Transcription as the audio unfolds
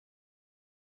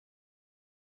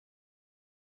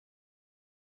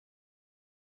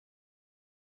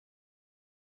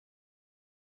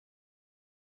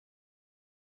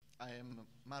I am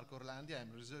Marco Orlandi.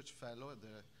 I'm a research fellow at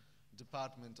the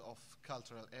Department of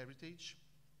Cultural Heritage,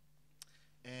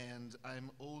 and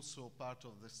I'm also part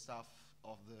of the staff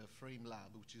of the Frame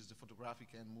Lab, which is the photographic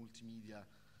and multimedia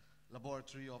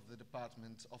laboratory of the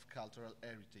Department of Cultural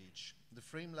Heritage. The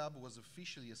Frame Lab was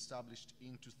officially established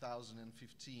in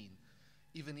 2015,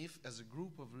 even if as a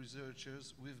group of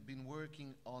researchers we've been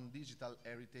working on digital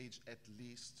heritage at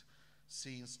least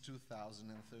since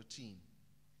 2013.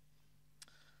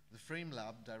 The Frame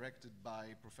Lab, directed by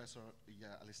Professor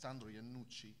Alessandro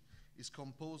Iannucci, is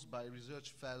composed by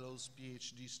research fellows,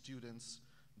 PhD students,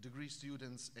 degree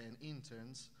students, and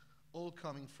interns, all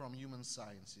coming from human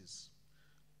sciences.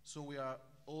 So we are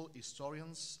all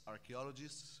historians,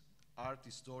 archaeologists, art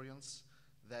historians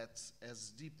that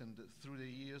has deepened through the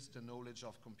years the knowledge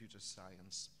of computer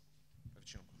science.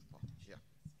 Yeah.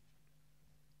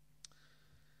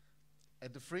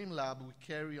 At the Frame Lab, we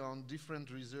carry on different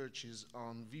researches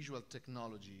on visual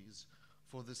technologies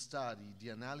for the study, the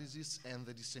analysis, and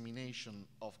the dissemination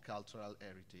of cultural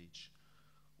heritage.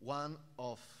 One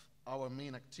of our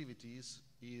main activities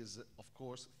is, of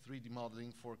course, 3D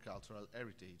modeling for cultural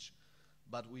heritage,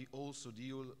 but we also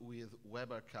deal with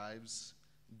web archives,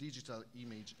 digital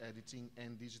image editing,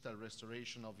 and digital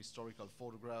restoration of historical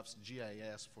photographs,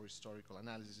 GIS for historical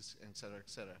analysis, etc.,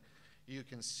 etc. You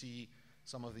can see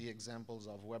some of the examples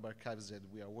of web archives that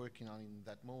we are working on in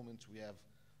that moment. We have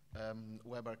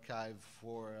web archive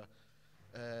for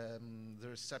the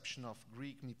reception of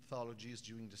Greek mythologies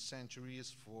during the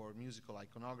centuries, for musical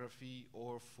iconography,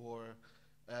 or for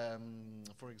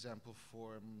example,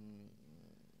 for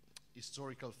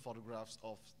historical photographs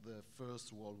of the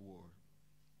First World War.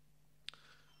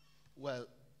 Well,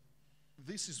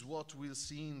 this is what we'll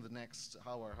see in the next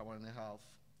hour and a half.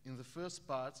 In the first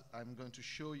part, I'm going to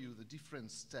show you the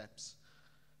different steps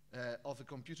of a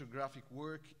computer graphic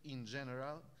work in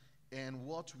general and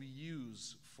what we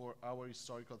use for our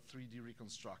historical 3D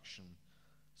reconstruction.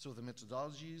 So the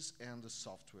methodologies and the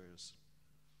softwares.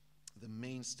 The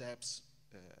main steps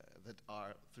that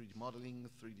are 3D modeling,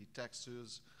 3D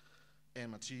textures,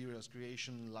 and materials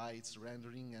creation, lights,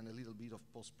 rendering, and a little bit of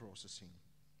post-processing.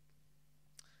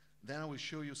 Then I will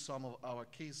show you some of our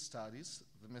case studies,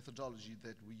 the methodology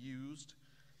that we used,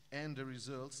 and the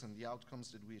results and the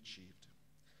outcomes that we achieved.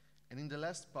 And in the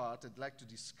last part, I'd like to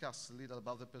discuss a little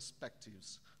about the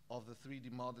perspectives of the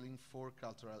 3D modeling for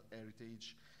cultural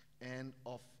heritage and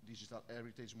of digital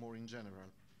heritage more in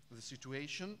general. The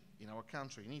situation in our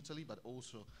country, in Italy, but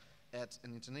also at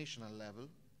an international level,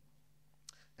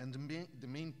 and the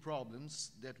main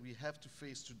problems that we have to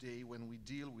face today when we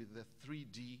deal with the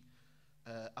 3D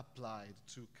applied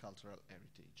to cultural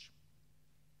heritage.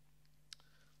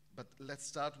 But let's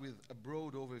start with a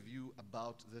broad overview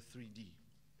about the 3D.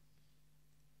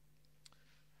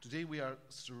 Today we are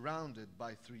surrounded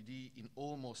by 3D in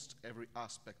almost every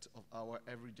aspect of our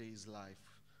everyday life.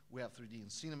 We have 3D in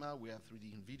cinema, we have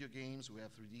 3D in video games, we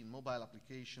have 3D in mobile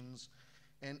applications,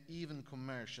 and even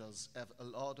commercials have a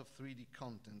lot of 3D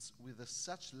contents with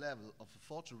such level of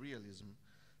photorealism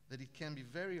that it can be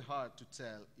very hard to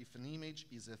tell if an image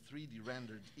is a 3D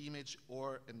rendered image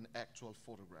or an actual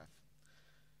photograph.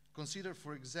 Consider,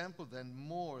 for example, that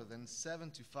more than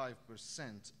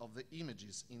 75% of the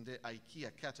images in the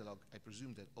IKEA catalog, I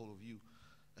presume that all of you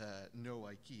know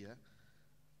IKEA,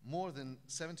 more than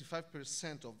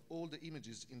 75% of all the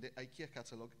images in the IKEA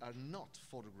catalog are not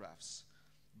photographs,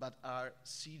 but are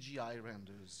CGI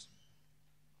renders.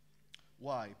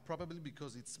 Why? Probably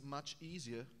because it's much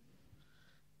easier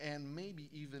and maybe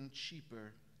even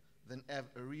cheaper than have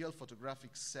a real photographic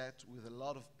set with a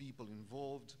lot of people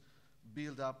involved,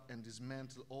 build up and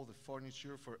dismantle all the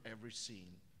furniture for every scene.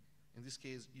 In this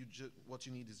case, what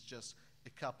you need is just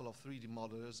a couple of 3D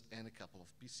modelers and a couple of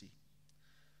PC.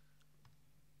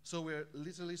 So we're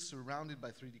literally surrounded by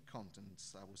 3D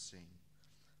contents, I was saying.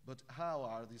 But how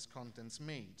are these contents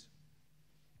made?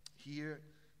 Here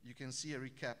you can see a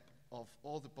recap of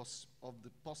all the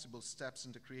possible steps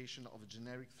in the creation of a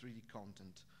generic 3D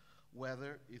content,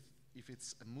 whether if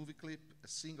it's a movie clip, a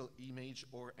single image,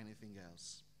 or anything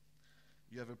else.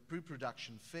 You have a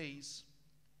pre-production phase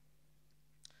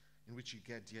in which you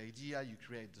get the idea, you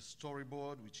create the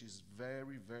storyboard, which is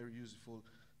very, very useful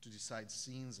to decide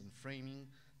scenes and framing.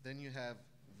 Then you have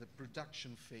the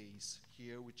production phase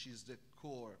here, which is the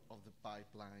core of the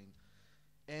pipeline.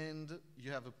 And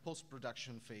you have a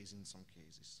post-production phase in some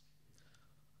cases.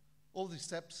 All these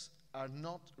steps are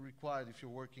not required if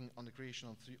you're working on the creation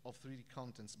of 3D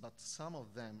contents, but some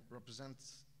of them represent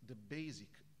the basic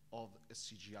of a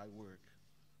CGI work.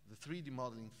 The 3D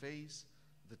modeling phase,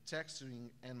 the texturing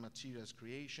and materials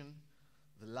creation,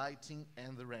 the lighting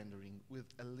and the rendering with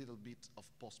a little bit of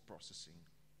post-processing.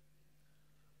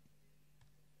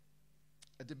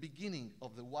 At the beginning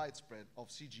of the widespread of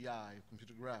CGI,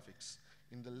 computer graphics,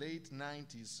 in the late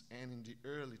 90s and in the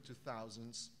early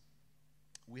 2000s,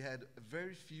 we had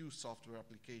very few software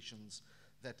applications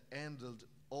that handled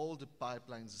all the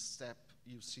pipelines step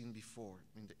you've seen before,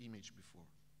 in the image before.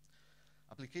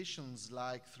 Applications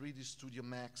like 3D Studio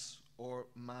Max or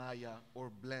Maya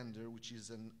or Blender, which is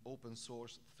an open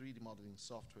source 3D modeling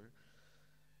software,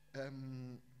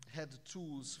 had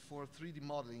tools for 3D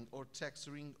modeling or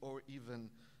texturing or even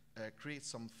create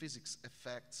some physics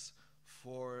effects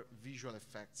for visual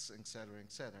effects, etc.,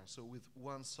 etc. So with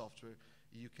one software,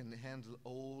 you can handle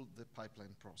all the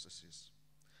pipeline processes.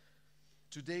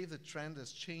 Today, the trend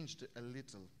has changed a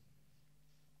little,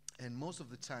 and most of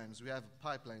the times we have a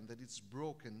pipeline that is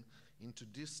broken into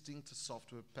distinct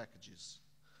software packages.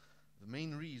 The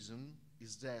main reason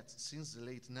is that since the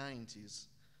late 90s,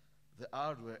 the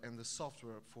hardware and the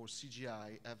software for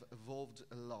CGI have evolved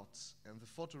a lot, and the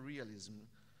photorealism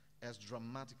has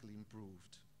dramatically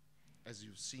improved, as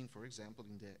you've seen, for example,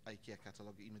 in the IKEA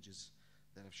catalog images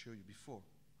that I've showed you before.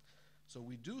 So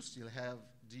we do still have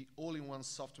the all-in-one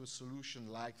software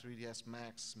solution like 3ds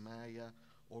Max, Maya,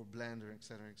 or Blender,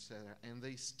 etc., and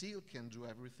they still can do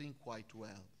everything quite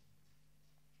well.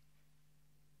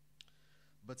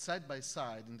 But side by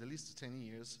side, in the last 10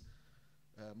 years,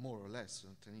 more or less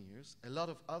 10 years, a lot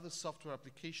of other software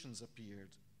applications appeared,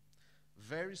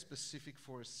 very specific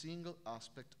for a single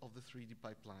aspect of the 3D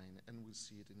pipeline, and we'll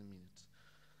see it in a minute.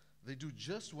 They do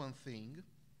just one thing,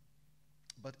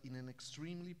 but in an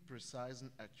extremely precise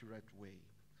and accurate way.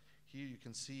 Here you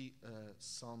can see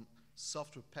some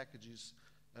software packages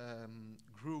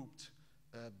grouped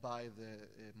by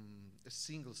a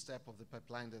single step of the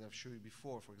pipeline that I've showed you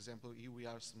before. For example, here we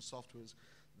are some softwares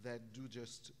that do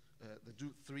just that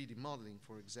do 3D modeling,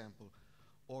 for example,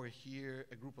 or here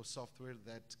a group of software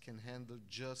that can handle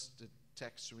just the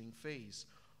texturing phase,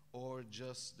 or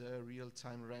just the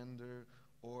real-time render,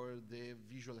 or the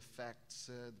visual effects,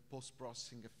 the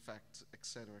post-processing effect,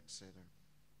 etc., etc.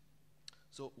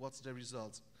 So what's the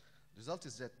result? The result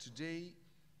is that today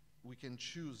we can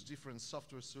choose different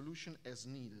software solution as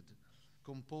needed,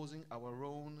 composing our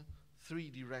own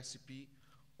 3D recipe,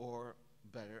 or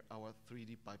better, our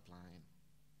 3D pipeline.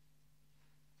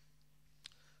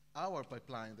 Our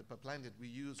pipeline, the pipeline that we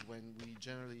use when we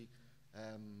generally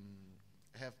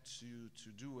have to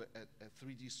do a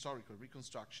 3D historical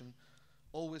reconstruction,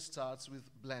 always starts with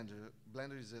Blender.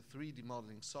 Blender is a 3D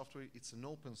modeling software. It's an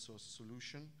open source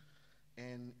solution,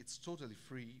 and it's totally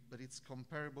free, but it's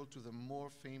comparable to the more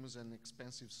famous and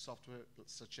expensive software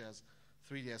such as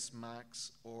 3ds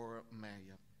Max or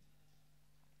Maya.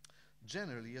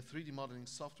 Generally, a 3D modeling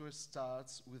software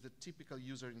starts with a typical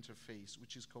user interface,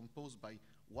 which is composed by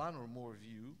one or more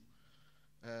view,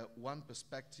 one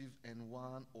perspective, and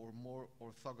one or more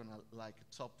orthogonal, like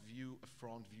a top view, a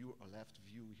front view, a left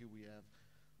view. Here we have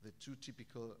the two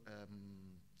typical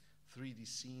 3D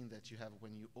scene that you have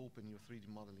when you open your 3D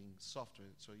modeling software.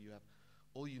 So you have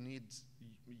all you need,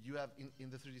 you have in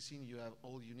the 3D scene, you have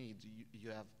all you need.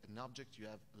 You have an object, you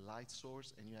have a light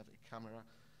source, and you have a camera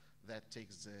that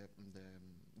takes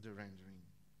the rendering.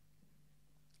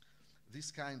 This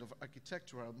kind of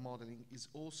architectural modeling is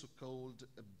also called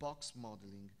a box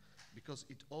modeling, because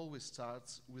it always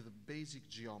starts with a basic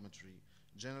geometry,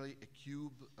 generally a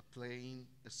cube, a plane,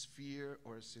 a sphere,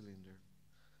 or a cylinder.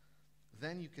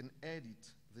 Then you can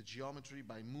edit the geometry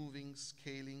by moving,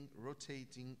 scaling,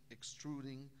 rotating,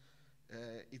 extruding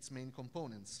its main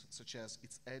components, such as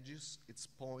its edges, its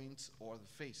points, or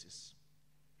the faces,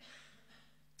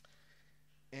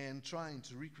 and trying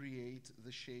to recreate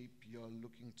the shape you're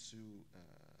looking to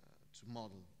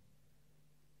model.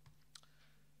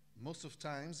 Most of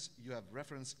times you have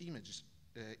reference images,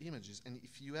 and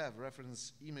if you have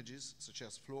reference images such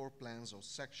as floor plans or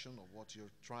section of what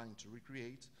you're trying to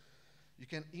recreate, you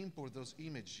can import those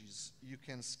images, you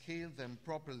can scale them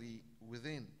properly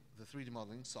within the 3D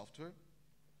modeling software,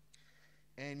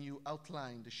 and you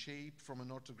outline the shape from an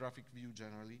orthographic view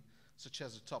generally, such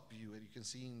as a top view, and you can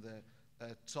see in the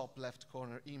top left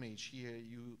corner image here,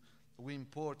 we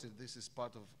imported, this is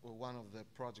part of one of the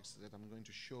projects that I'm going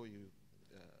to show you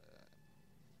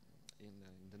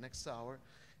in the next hour.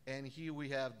 And here we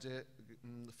have the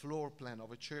floor plan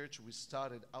of a church. We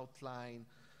started outline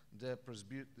the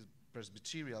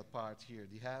presbyterial part here,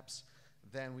 the apse.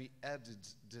 Then we added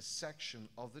the section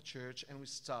of the church, and we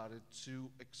started to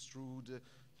extrude,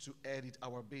 to edit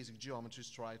our basic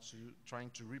geometries,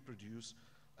 trying to reproduce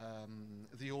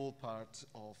the whole part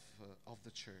of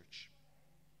the church.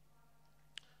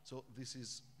 So this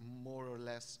is more or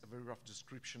less a very rough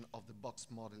description of the box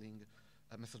modeling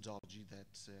methodology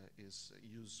that is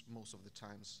used most of the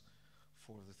times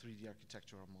for the 3D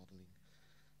architectural modeling.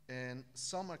 And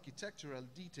some architectural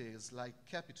details like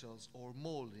capitals or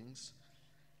moldings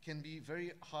can be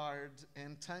very hard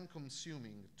and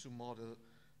time-consuming to model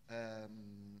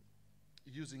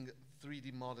using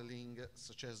 3D modeling,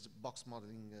 such as the box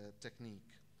modeling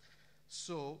technique.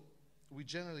 So we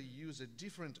generally use a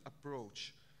different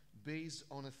approach based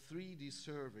on a 3D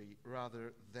survey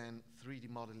rather than 3D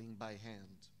modeling by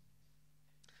hand.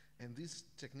 And this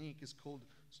technique is called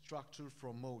structure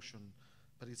from motion,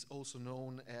 but it's also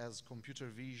known as computer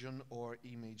vision or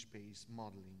image-based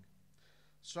modeling.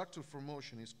 Structure from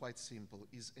motion is quite simple.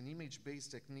 It's an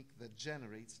image-based technique that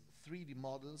generates 3D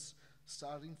models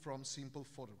starting from simple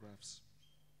photographs.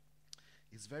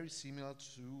 It's very similar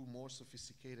to more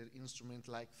sophisticated instruments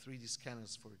like 3D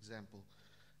scanners, for example.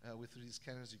 With 3D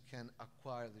scanners, you can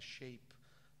acquire the shape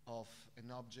of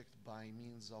an object by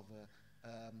means of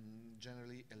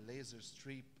generally a laser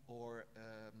strip or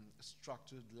a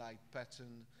structured light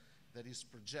pattern that is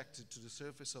projected to the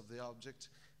surface of the object.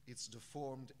 It's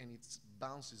deformed and it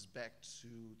bounces back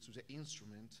to the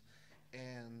instrument,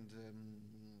 and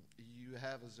you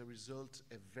have as a result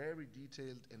a very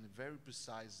detailed and a very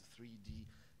precise 3D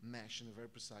mesh and a very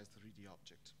precise 3D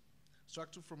object.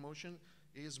 Structure from motion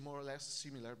is more or less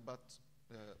similar, but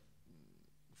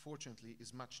fortunately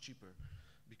is much cheaper,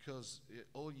 because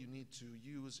all you need to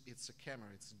use, it's a camera,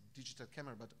 it's a digital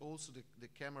camera, but also the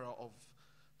camera of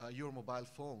your mobile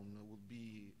phone would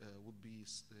be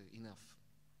enough.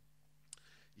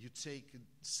 You take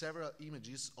several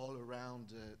images all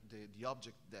around the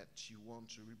object that you want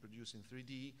to reproduce in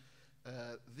 3D.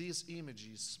 These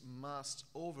images must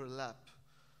overlap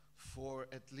for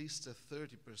at least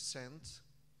 30%.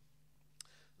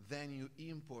 Then you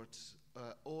import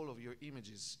all of your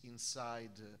images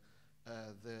inside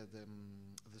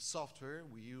the software.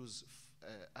 We use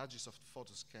Agisoft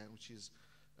Photoscan, which is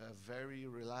very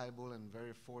reliable and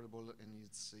very affordable, and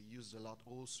it's used a lot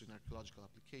also in archaeological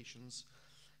applications.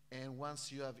 And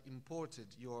once you have imported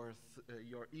your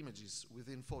images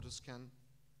within Photoscan,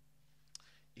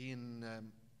 in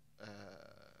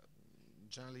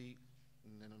generally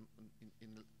in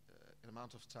an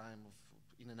amount of time of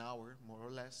in an hour, more or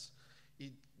less,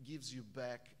 it gives you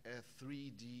back a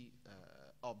 3D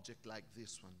object like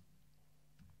this one.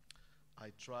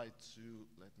 I tried to,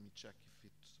 let me check if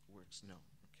it works. No,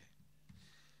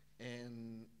 okay.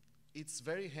 And it's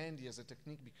very handy as a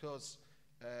technique because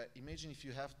imagine if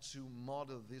you have to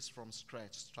model this from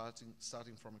scratch,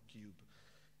 starting from a cube.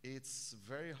 It's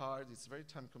very hard, it's very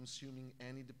time consuming,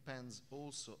 and it depends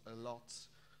also a lot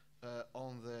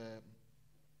on the,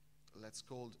 let's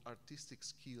call it, artistic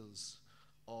skills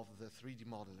of the 3D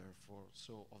modeler,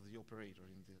 of the operator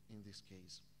in this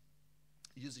case.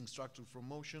 Using structure from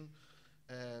motion,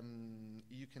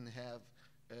 you can have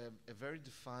a very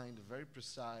defined, very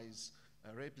precise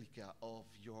replica of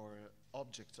your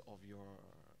object, of your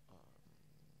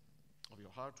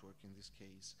artwork in this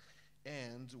case.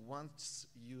 And once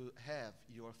you have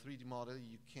your 3D model,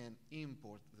 you can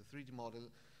import the 3D model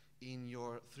in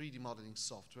your 3D modeling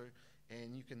software,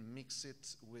 and you can mix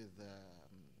it with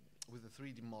the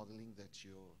 3D modeling that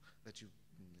you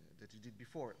did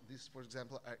before. This, for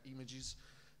example, are images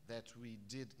that we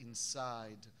did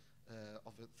inside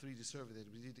of a 3D survey that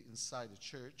we did inside a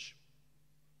church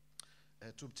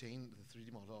to obtain the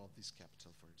 3D model of this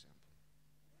capital, for example.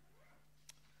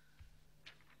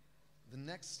 The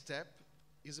next step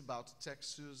is about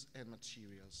textures and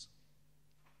materials.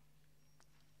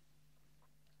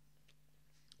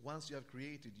 Once you have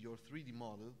created your 3D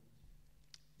model,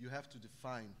 you have to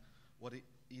define what it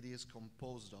is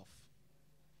composed of.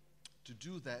 To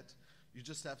do that, you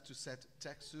just have to set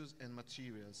textures and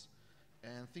materials.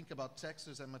 And think about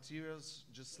textures and materials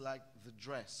just like the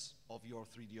dress of your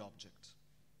 3D object.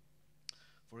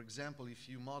 For example, if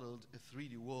you modeled a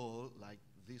 3D wall, like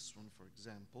this one, for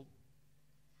example,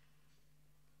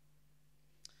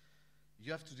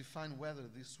 you have to define whether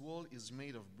this wall is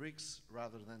made of bricks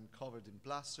rather than covered in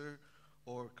plaster,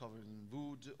 or covered in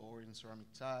wood, or in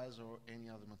ceramic tiles, or any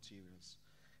other materials.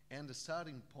 And the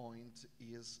starting point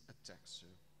is a texture.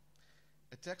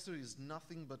 A texture is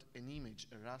nothing but an image,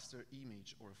 a raster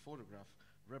image, or a photograph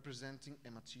representing a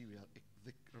material,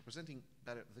 representing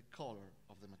better the color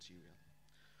of the material.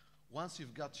 Once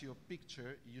you've got your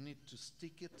picture, you need to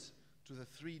stick it to the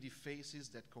 3D faces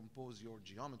that compose your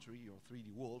geometry, your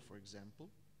 3D wall, for example,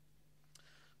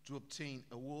 to obtain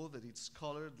a wall that is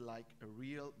colored like a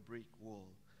real brick wall.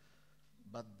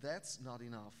 But that's not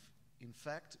enough. In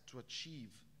fact, to achieve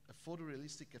a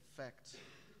photorealistic effect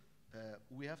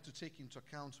we have to take into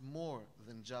account more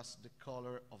than just the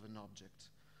color of an object.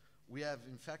 We have,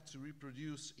 in fact, to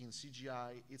reproduce in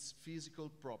CGI its physical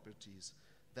properties.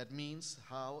 That means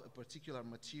how a particular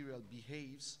material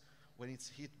behaves when it's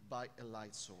hit by a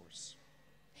light source.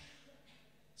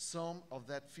 Some of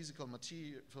that physical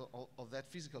material, of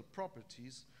that physical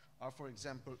properties are, for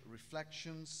example,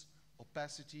 reflections,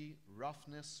 opacity,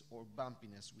 roughness, or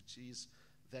bumpiness, which is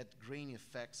that grainy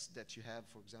effects that you have,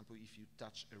 for example, if you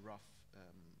touch a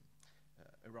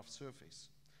rough surface.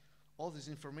 All this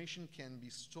information can be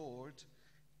stored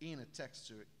in a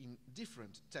texture, in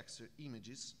different texture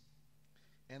images,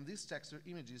 and these texture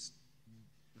images,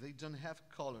 they don't have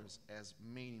colors as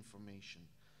main information,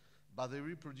 but they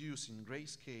reproduce in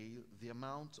grayscale the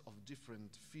amount of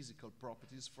different physical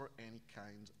properties for any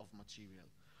kind of material.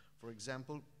 For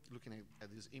example, looking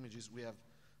at these images, we have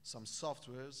some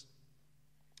softwares,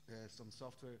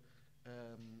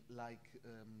 like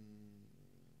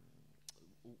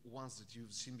ones that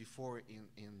you've seen before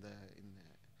in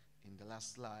the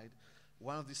last slide.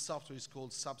 One of these software is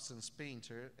called Substance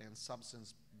Painter and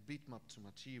Substance Bitmap to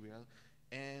Material,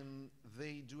 and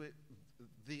they do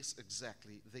this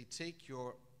exactly. They take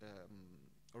your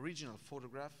original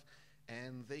photograph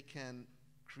and they can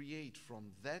create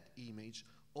from that image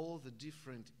all the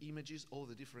different images, all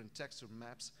the different texture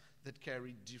maps that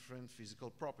carry different physical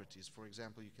properties. For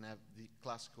example, you can have the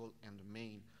classical and the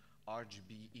main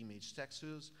RGB image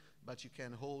textures, but you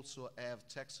can also have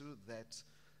textures that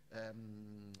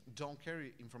don't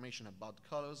carry information about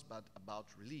colors, but about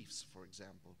reliefs, for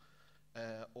example,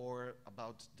 or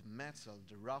about the metal,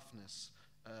 the roughness,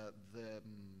 the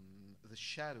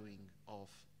shadowing of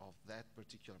that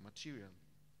particular material,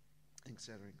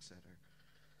 etc., etc.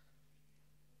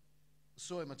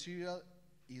 So a material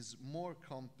is a more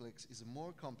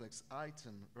complex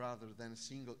item rather than a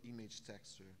single image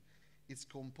texture. It's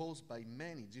composed by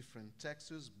many different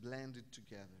textures blended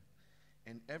together,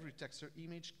 and every texture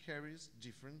image carries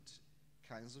different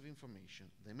kinds of information.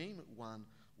 The main one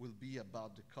will be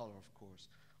about the color, of course,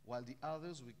 while the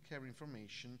others will carry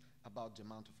information about the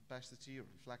amount of opacity or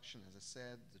reflection, as I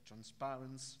said, the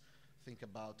transparency, think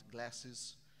about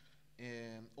glasses,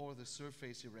 or the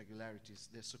surface irregularities,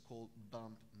 the so-called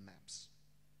bump maps.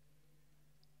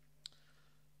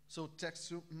 So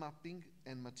texture mapping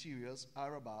and materials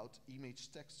are about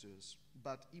image textures,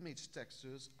 but image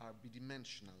textures are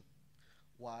bidimensional,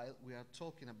 while we are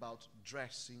talking about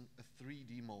dressing a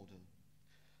 3D model.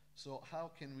 So how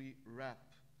can we wrap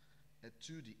a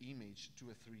 2D image to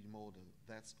a 3D model?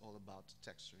 That's all about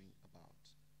texturing about.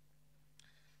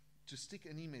 To stick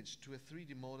an image to a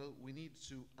 3D model, we need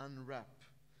to unwrap,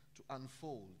 to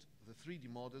unfold the 3D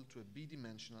model to a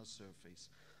bidimensional surface.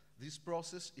 This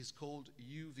process is called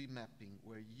UV mapping,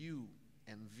 where U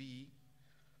and V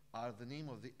are the name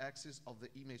of the axis of the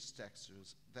image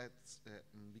textures. That's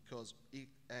because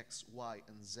X, Y,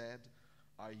 and Z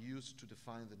are used to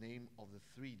define the name of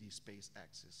the 3D space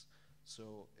axis.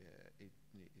 So it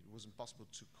was impossible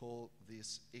to call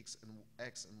this X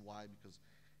and Y because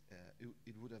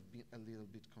it would have been a little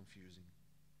bit confusing.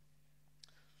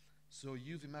 So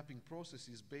UV mapping process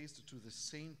is based to the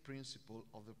same principle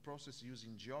of the process used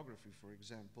in geography, for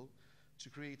example, to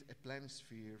create a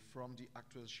planisphere from the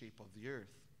actual shape of the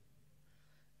Earth.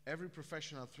 Every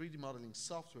professional 3D modeling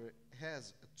software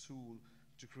has a tool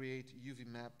to create UV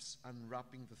maps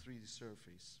unwrapping the 3D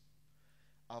surface.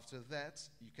 After that,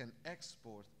 you can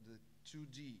export the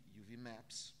 2D UV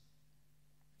maps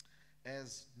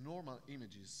as normal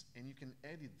images, and you can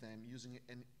edit them using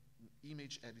an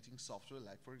image editing software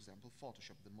like, for example,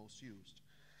 Photoshop, the most used.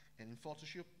 And in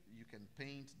Photoshop, you can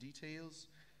paint details,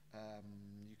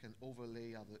 you can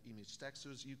overlay other image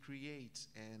textures, you create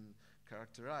and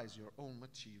characterize your own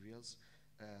materials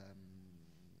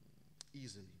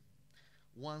easily.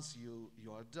 Once you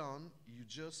are done, you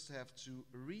just have to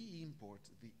re-import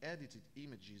the edited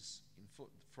images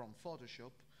from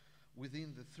Photoshop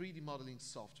within the 3D modeling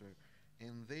software,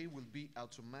 and they will be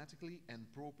automatically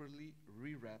and properly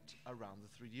rewrapped around the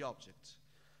 3D object.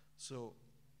 So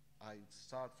I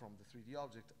start from the 3D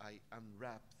object, I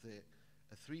unwrap the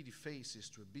 3D faces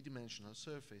to a bidimensional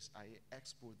surface, I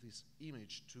export this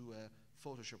image to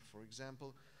Photoshop, for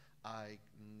example, I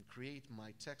create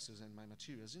my textures and my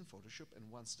materials in Photoshop,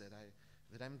 and once that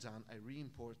I'm done, I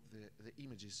re-import the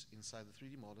images inside the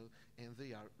 3D model, and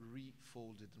they are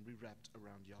refolded and rewrapped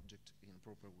around the object in a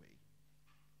proper way.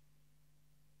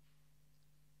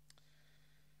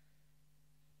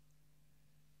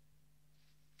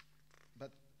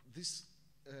 But this,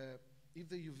 if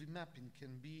the UV mapping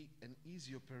can be an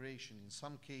easy operation in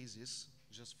some cases,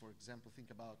 just for example, think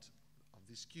about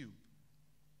this cube.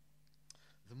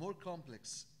 The more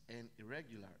complex and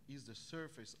irregular is the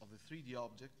surface of the 3D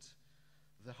object,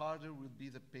 the harder will be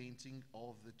the painting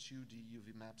of the 2D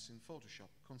UV maps in Photoshop,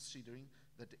 considering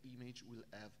that the image will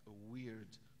have a weird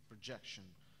projection.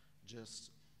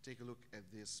 Just take a look at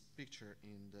this picture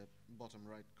in the bottom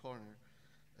right corner.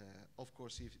 Of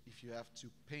course, if you have to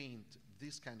paint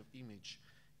this kind of image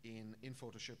in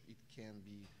Photoshop, it can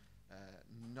be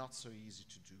not so easy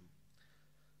to do.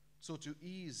 So to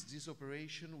ease this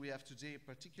operation, we have today a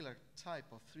particular type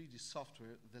of 3D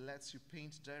software that lets you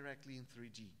paint directly in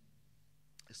 3D.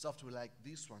 A software like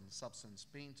this one, Substance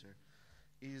Painter,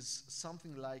 is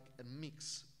something like a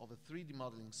mix of a 3D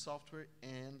modeling software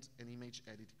and an image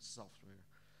editing software,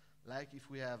 like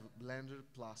if we have Blender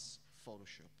plus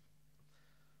Photoshop.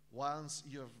 Once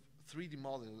you have 3D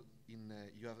model in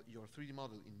you have your 3D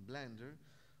model in Blender,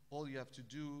 all you have to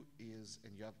do is,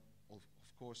 and you have of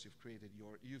course you've created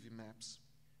your UV maps.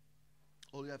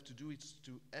 All you have to do is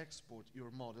to export your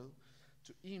model,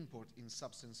 to import in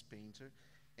Substance Painter,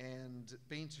 and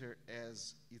Painter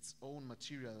has its own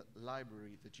material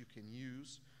library that you can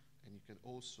use, and you can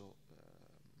also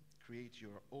create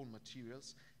your own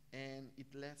materials, and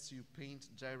it lets you paint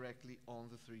directly on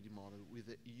the 3D model with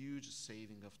a huge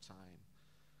saving of time.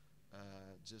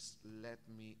 Just let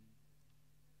me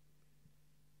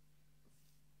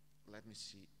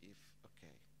see if,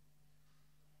 okay.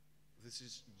 This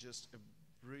is just a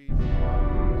brief, a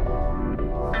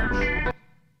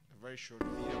very short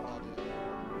video about the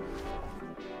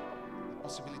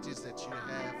possibilities that you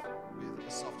have with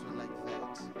a software like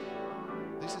that.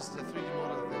 This is the 3D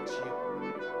model that you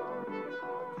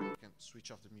can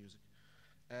switch off the music.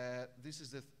 This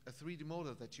is a 3D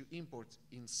model that you import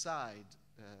inside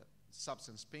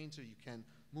Substance Painter. You can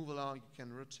move along, you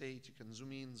can rotate, you can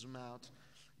zoom in, zoom out,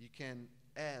 you can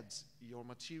add your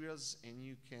materials, and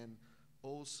you can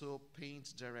also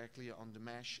paint directly on the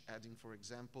mesh, adding, for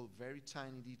example, very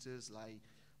tiny details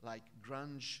like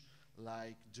grunge,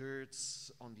 like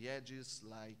dirts on the edges,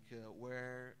 like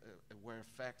wear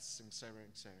effects, etc.,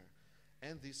 etc.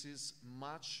 And this is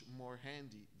much more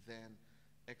handy than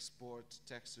export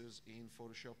textures in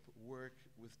Photoshop, work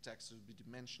with textures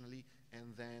bidimensionally,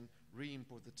 and then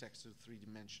re-import the texture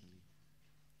three-dimensionally.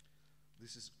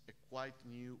 This is a quite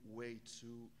new way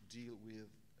to deal with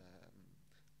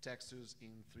textures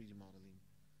in 3D modeling.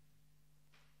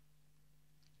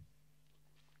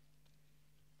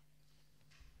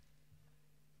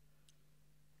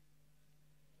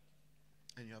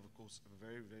 And you have, of course,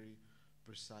 very, very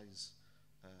precise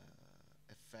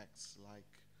effects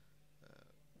like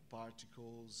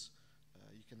particles.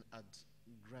 You can add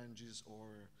grunges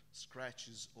or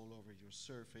scratches all over your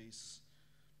surface,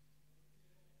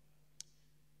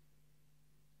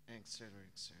 etc.,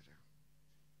 etc.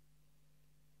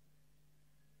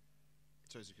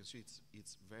 So as you can see,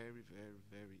 it's very, very,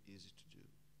 very easy to do.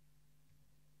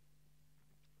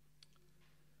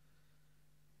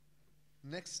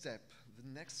 Next step. The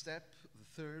next step, the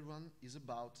third one, is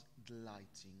about the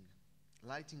lighting.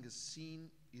 Lighting as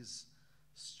seen is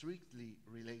strictly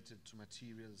related to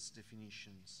materials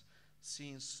definitions,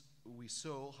 since we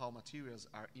saw how materials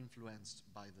are influenced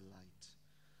by the light.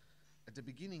 At the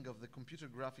beginning of the computer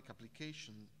graphic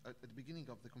application, at the beginning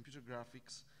of the computer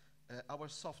graphics, our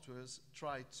softwares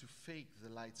tried to fake the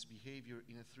light's behavior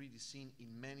in a 3D scene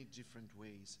in many different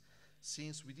ways,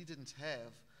 since we didn't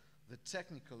have the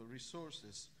technical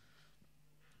resources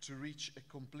to reach a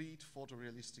complete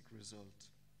photorealistic result.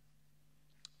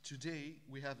 Today,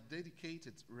 we have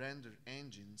dedicated render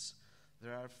engines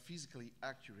that are physically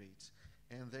accurate,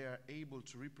 and they are able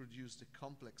to reproduce the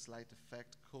complex light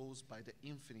effect caused by the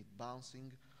infinite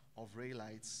bouncing of ray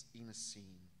lights in a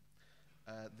scene.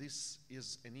 This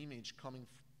is an image coming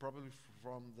probably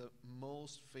from the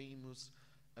most famous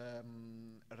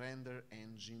render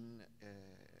engine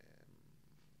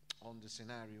on the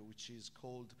scenario, which is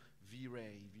called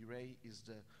V-Ray. V-Ray is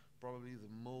probably the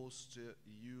most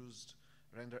used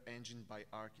render engine by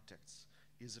architects.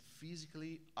 It's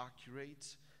physically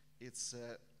accurate. It's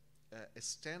a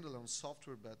standalone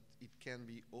software, but it can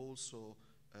be also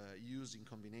used in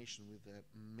combination with the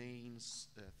main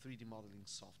 3D modeling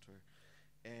software.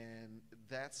 And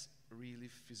that's really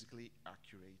physically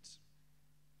accurate.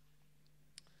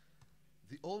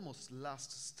 The almost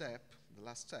last step, the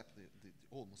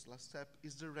almost last step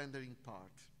is the rendering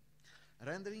part.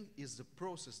 Rendering is the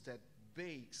process that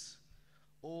bakes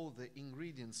all the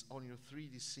ingredients on your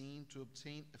 3D scene to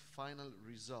obtain a final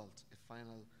result, a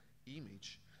final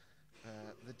image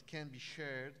that can be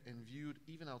shared and viewed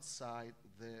even outside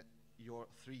your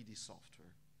 3D software.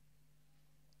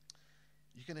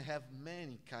 You can have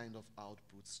many kind of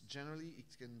outputs. Generally,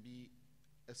 it can be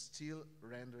a still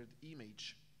rendered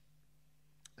image,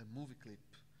 a movie clip,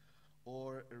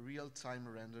 or a real-time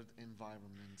rendered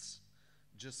environments,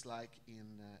 just like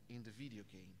in the video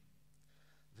game.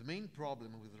 The main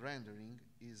problem with rendering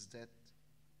is that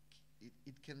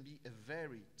it can be a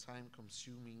very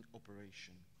time-consuming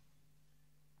operation.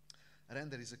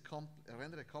 Render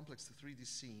a complex 3D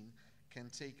scene can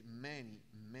take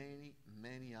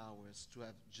many hours to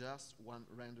have just one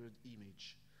rendered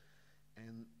image,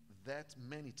 and that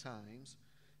many times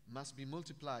must be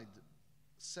multiplied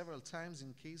several times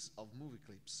in case of movie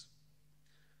clips.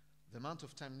 The amount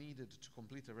of time needed to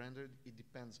complete a render, it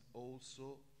depends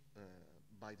also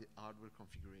by the hardware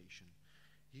configuration.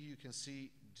 Here you can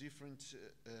see different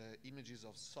images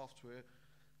of software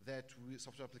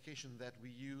software application that we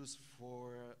use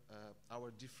for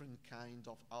our different kind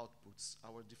of outputs,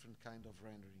 our different kind of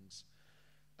renderings.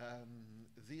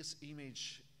 This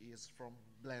image is from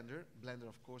Blender. Blender,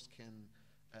 of course, can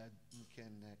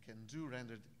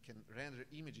render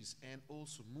images and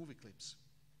also movie clips,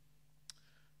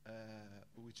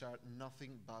 which are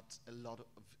nothing but a lot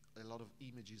of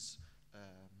images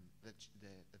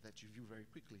that you view very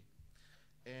quickly.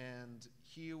 And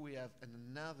here we have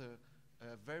another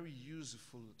very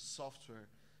useful software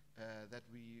that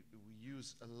we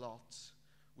use a lot,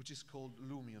 which is called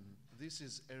Lumion. This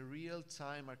is a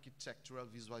real-time architectural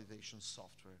visualization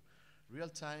software.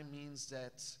 Real-time means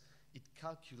that it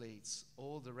calculates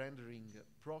all the rendering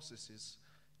processes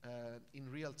in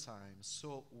real time.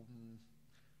 So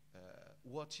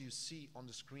what you see on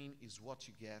the screen is what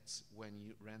you get when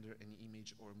you render an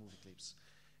image or movie clips.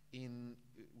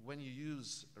 When you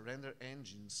use render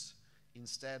engines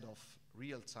instead of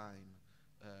real-time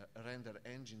render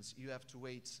engines, you have to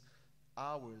wait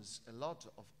hours, a lot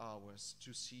of hours,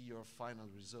 to see your final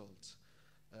result.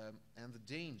 And the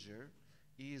danger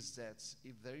is that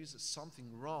if there is something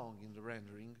wrong in the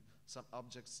rendering, some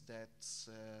objects that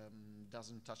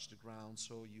doesn't touch the ground,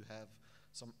 so you have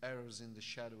some errors in the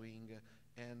shadowing,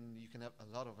 and you can have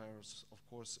a lot of errors, of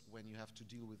course, when you have to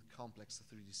deal with complex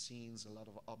 3D scenes, a lot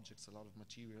of objects, a lot of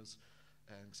materials,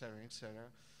 etc., etc.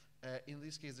 In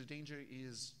this case, the danger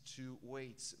is to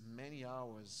wait many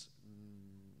hours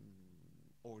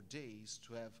or days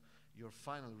to have your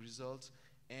final result,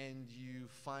 and you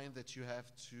find that you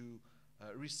have to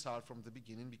restart from the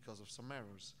beginning because of some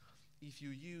errors. If you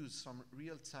use some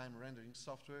real-time rendering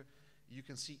software, you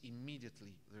can see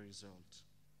immediately the result.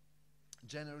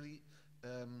 Generally,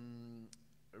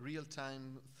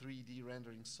 real-time 3D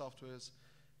rendering softwares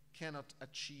cannot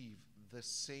achieve the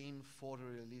same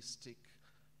photorealistic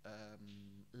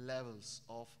levels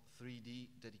of 3D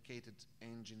dedicated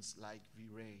engines like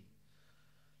V-Ray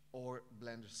or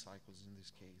Blender cycles in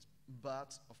this case.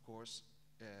 But, of course,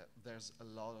 there's a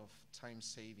lot of time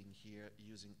saving here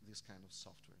using this kind of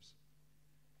softwares.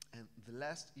 And the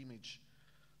last image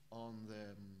on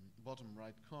the bottom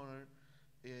right corner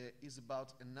is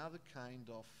about another kind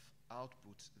of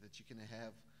output that you can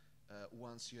have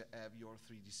once you have your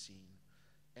 3D scene.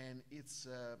 And it's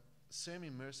a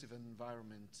semi-immersive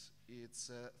environment. It's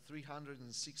a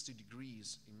 360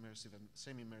 degrees immersive and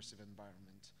semi-immersive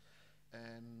environment.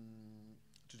 And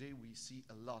today we see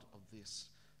a lot of this.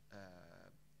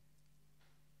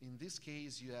 In this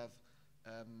case, you have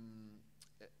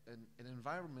an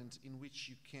environment in which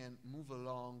you can move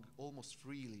along almost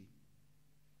freely.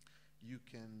 You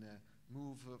can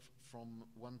move from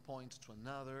one point to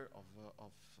another of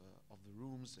the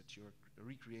rooms that you're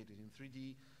recreated in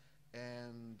 3D,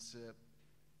 and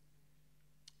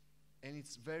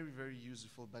it's very, very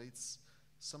useful, but it's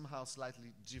somehow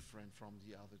slightly different from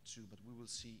the other two, but we will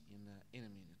see in a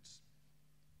minute.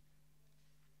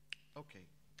 Okay.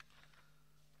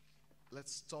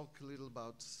 Let's talk a little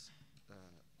about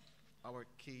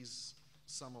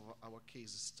some of our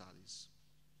case studies.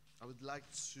 I would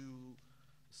like to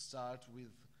start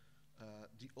with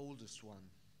the oldest one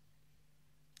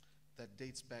that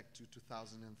dates back to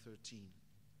 2013.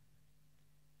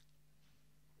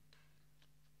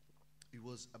 It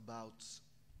was about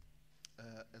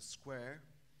a square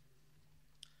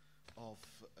of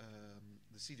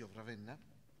the city of Ravenna.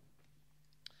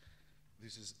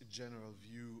 This is a general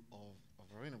view of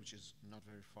Ravenna, which is not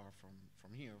very far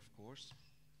from here, of course.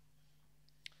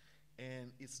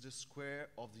 And it's the square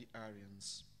of the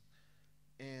Aryans.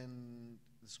 And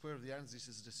the square of the Aryans, this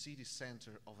is the city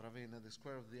center of Ravenna. The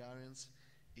square of the Aryans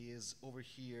is over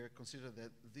here. Consider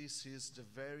that this is the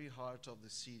very heart of the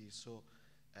city. So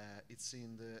it's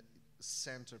in the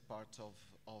center part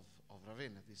of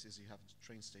Ravenna. This is, you have the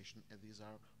train station, and these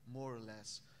are more or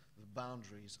less the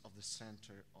boundaries of the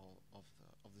center of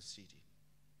the city.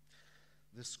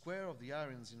 The square of the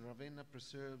Aryans in Ravenna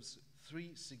preserves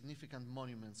three significant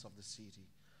monuments of the city,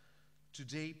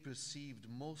 today perceived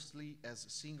mostly as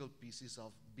single pieces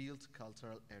of built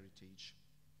cultural heritage,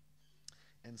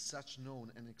 and such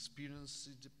known and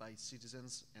experienced by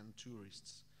citizens and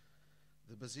tourists.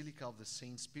 The Basilica of the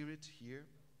Saint Spirit here,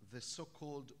 the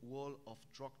so-called Wall of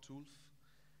Drogtulf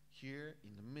here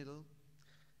in the middle,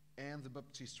 and the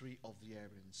Baptistery of the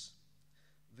Arians.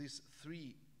 These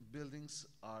three buildings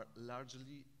are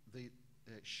largely, they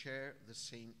share the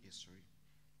same history.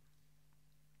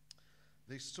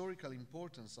 The historical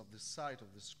importance of the site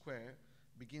of the square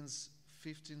begins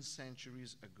 15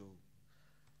 centuries ago.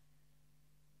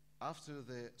 After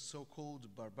the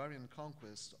so-called barbarian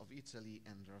conquest of Italy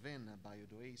and Ravenna by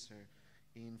Odoacer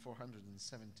in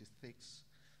 476,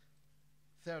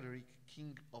 Theodoric,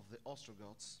 king of the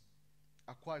Ostrogoths,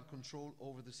 acquired control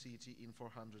over the city in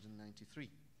 493.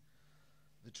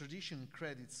 The tradition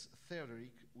credits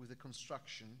Theodoric with the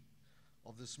construction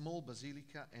of the small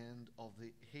basilica and of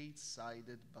the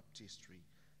eight-sided baptistry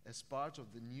as part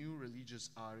of the new religious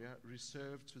area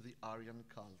reserved to the Arian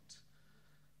cult,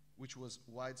 which was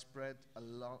widespread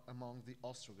among the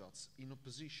Ostrogoths in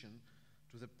opposition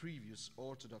to the previous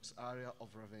Orthodox area of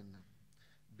Ravenna,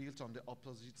 built on the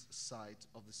opposite side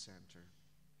of the center.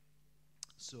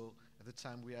 So at the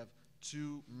time we have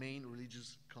two main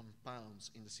religious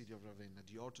compounds in the city of Ravenna,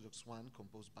 the Orthodox one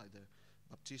composed by the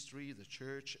baptistry, the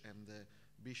church, and the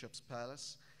bishop's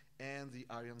palace, and the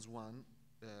Arians one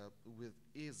with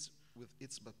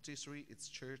its baptistry, its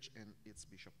church, and its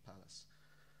bishop palace.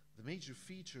 The major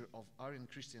feature of Arian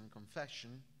Christian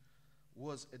confession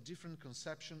was a different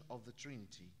conception of the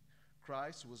Trinity.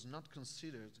 Christ was not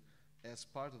considered as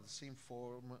part of the same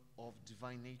form of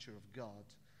divine nature of God,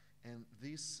 and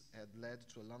this had led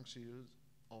to a long series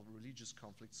of religious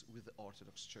conflicts with the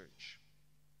Orthodox Church.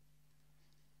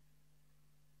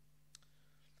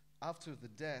 After the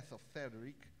death of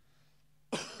Theodoric,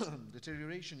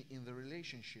 deterioration in the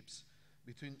relationships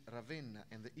between Ravenna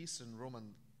and the Eastern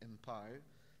Roman Empire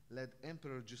led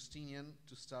Emperor Justinian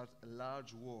to start a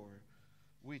large war,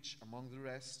 which, among the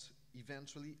rest,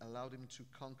 eventually allowed him to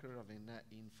conquer Ravenna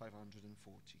in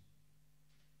 540.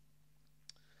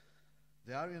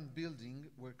 The Arian buildings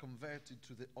were converted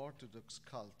to the Orthodox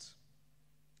cult,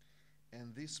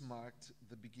 and this marked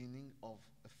the beginning of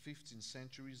a 15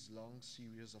 centuries long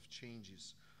series of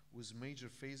changes, whose major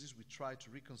phases we try to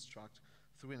reconstruct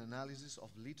through an analysis of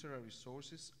literary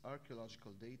sources,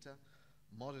 archaeological data,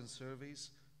 modern surveys,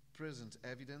 present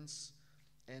evidence,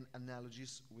 and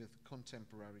analogies with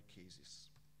contemporary cases.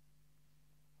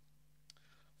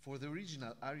 For the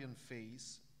original Arian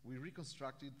phase, we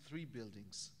reconstructed three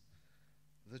buildings: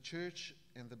 the church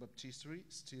and the baptistry,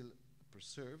 still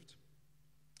preserved,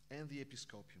 and the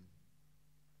episcopium.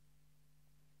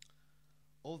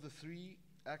 All the three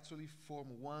actually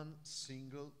form one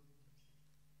single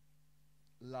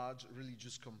large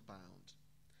religious compound.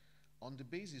 On the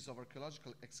basis of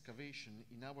archaeological excavation,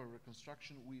 in our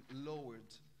reconstruction, we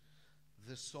lowered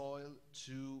the soil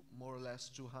to more or less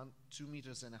 2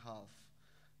 meters and a half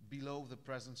below the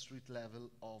present street level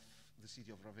of the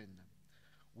city of Ravenna.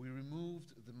 We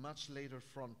removed the much later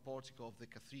front portico of the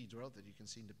cathedral that you can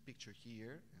see in the picture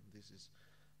here, and this is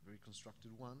a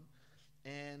reconstructed one,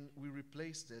 and we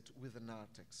replaced it with a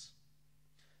narthex.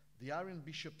 The Arian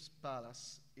Bishop's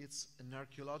Palace, it's an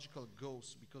archaeological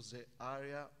ghost because the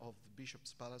area of the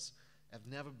Bishop's Palace have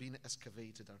never been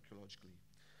excavated archaeologically.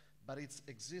 But its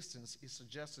existence is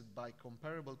suggested by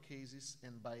comparable cases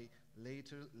and by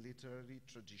later literary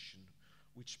tradition,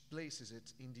 which places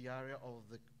it in the area of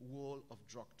the Wall of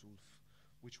Drogtulf,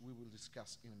 which we will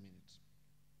discuss in a minute.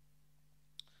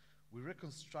 We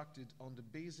reconstructed on the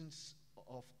basis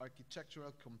of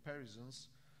architectural comparisons,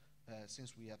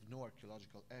 since we have no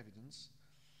archaeological evidence,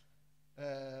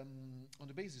 on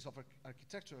the basis of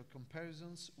architectural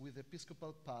comparisons with the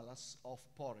Episcopal Palace of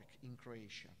Porek in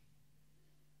Croatia.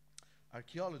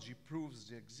 Archaeology proves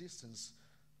the existence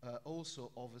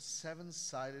also of a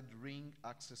 7-sided ring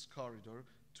access corridor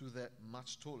to the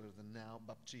much taller than now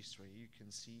baptistry. You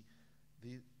can see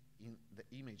in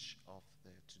the image of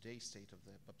the today's state of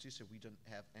the baptistry, we don't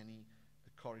have any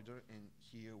corridor, and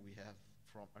here we have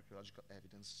from archaeological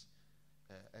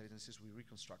evidences we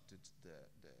reconstructed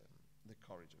the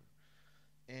corridor.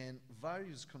 And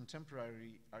various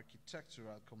contemporary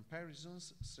architectural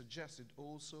comparisons suggested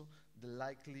also the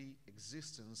likely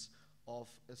existence of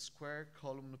a square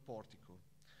column portico,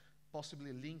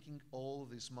 possibly linking all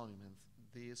these monuments,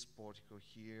 this portico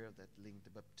here that linked the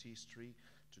baptistry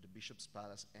to the bishop's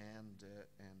palace and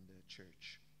the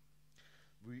church.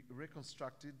 We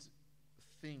reconstructed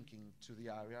thinking to the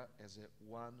area as a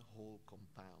one whole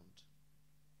compound.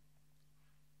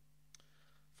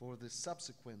 For the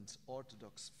subsequent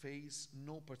Orthodox phase,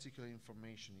 no particular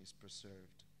information is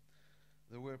preserved.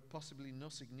 There were possibly no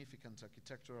significant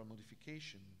architectural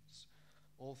modifications,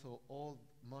 although all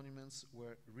monuments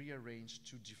were rearranged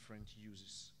to different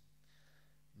uses.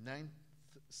 9th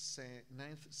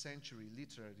century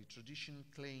literary tradition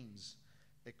claims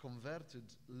a converted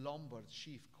Lombard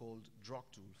chief called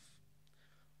Droctulf,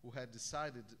 who had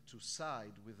decided to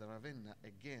side with Ravenna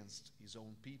against his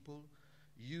own people,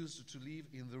 used to live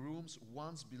in the rooms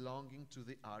once belonging to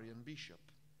the Arian bishop.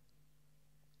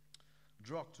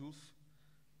 Droctulf,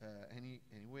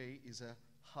 anyway, is a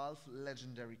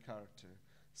half-legendary character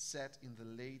set in the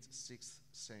late 6th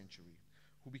century,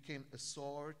 who became a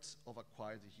sort of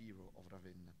acquired hero of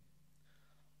Ravenna.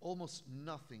 Almost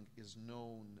nothing is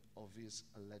known of his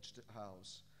alleged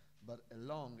house, but a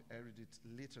long-erudite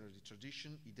literary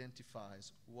tradition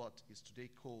identifies what is today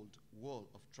called Wall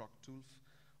of Droctulf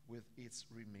with its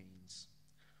remains.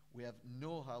 We have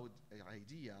no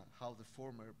idea how the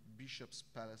former bishop's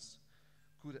palace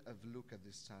could have looked at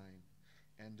this time,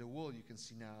 and the wall you can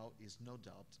see now is no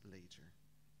doubt later.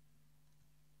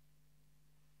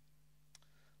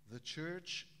 The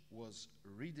church was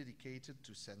rededicated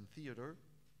to St. Theodore,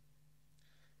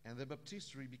 and the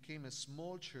baptistery became a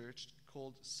small church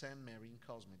called St. Mary in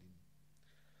Cosmedin.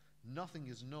 Nothing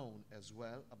is known as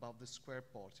well about the square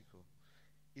portico.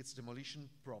 Its demolition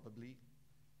probably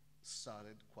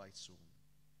started quite soon.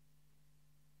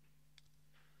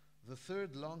 The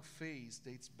third long phase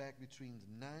dates back between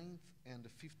the 9th and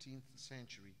the 15th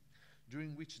century,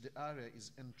 during which the area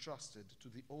is entrusted to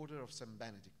the Order of St.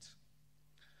 Benedict.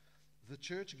 The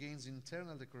church gains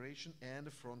internal decoration and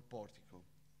a front portico.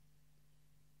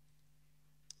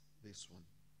 This one.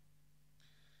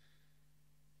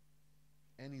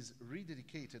 And is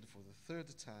rededicated for the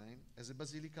third time as a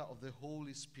Basilica of the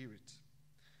Holy Spirit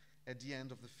at the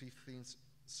end of the 15th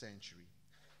century.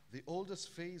 The oldest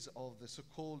phase of the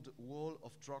so-called Wall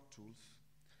of Droctulf,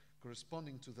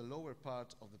 corresponding to the lower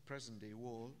part of the present-day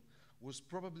wall, was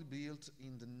probably built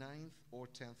in the 9th or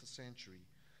 10th century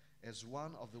as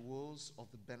one of the walls of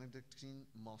the Benedictine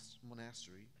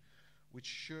monastery, which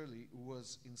surely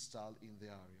was installed in the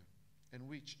area, and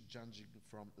which, judging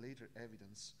from later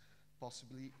evidence,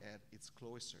 possibly had its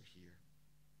cloister here.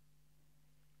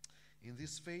 In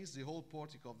this phase, the whole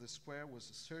portico of the square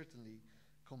was certainly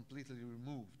completely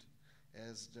removed,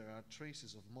 as there are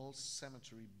traces of Moll's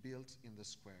cemetery built in the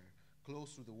square,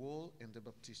 close to the wall and the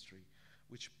baptistry,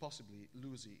 which possibly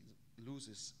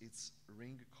loses its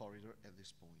ring corridor at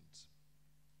this point.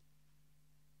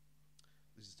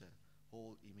 This is the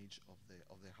whole image of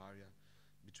the area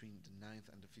between the 9th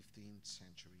and the 15th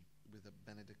century, with the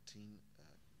Benedictine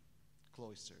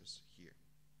cloisters here.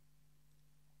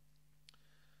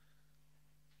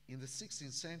 In the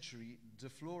 16th century, the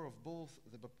floor of both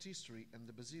the baptistry and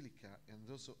the basilica, and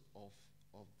those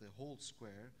of the whole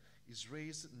square, is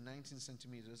raised 19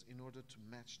 centimeters in order to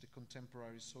match the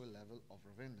contemporary soil level of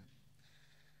Ravenna.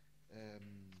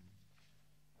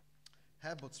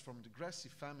 Abbots from the Grassi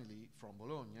family from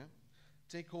Bologna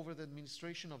take over the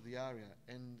administration of the area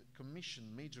and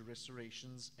commission major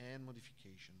restorations and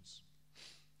modifications.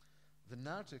 The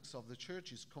narthex of the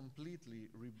church is completely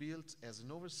rebuilt as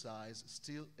an oversized,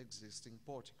 still existing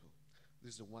portico.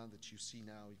 This is the one that you see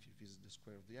now if you visit the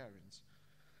Square of the Arians.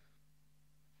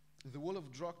 The wall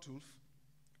of Droctulf,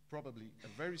 probably a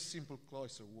very simple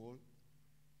cloister wall,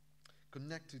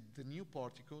 connected the new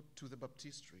portico to the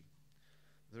baptistry.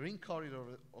 The ring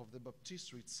corridor of the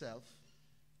baptistry itself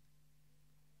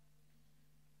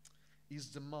is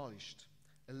demolished,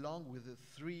 along with the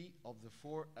 3 of the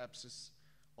 4 apses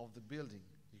of the building,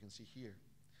 you can see here.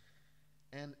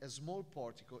 And a small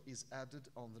portico is added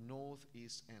on the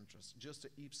northeast entrance. Just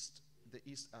the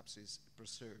east apsis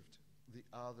preserved. The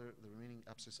remaining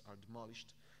apses are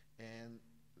demolished, and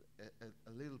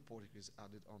a little portico is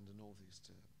added on the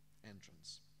northeast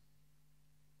entrance.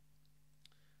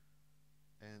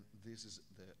 And this is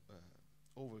the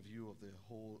overview of the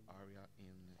whole area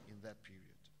in that period.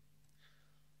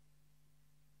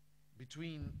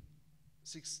 Between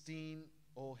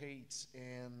 1608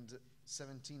 and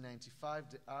 1795,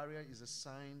 the area is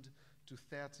assigned to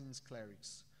 13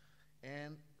 clerics,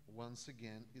 and once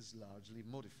again is largely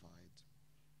modified.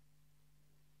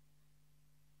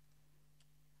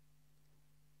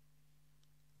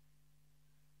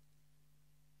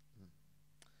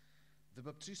 The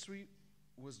baptistry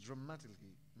was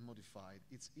dramatically modified.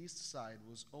 Its east side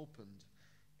was opened,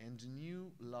 and a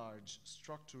new large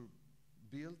structure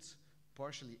built,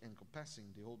 partially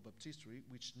encompassing the old baptistry,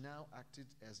 which now acted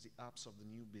as the apse of the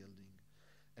new building.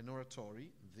 An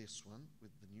oratory, this one,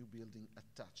 with the new building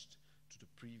attached to the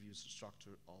previous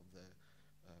structure of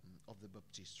the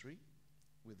baptistery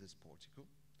with this portico.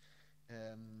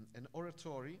 An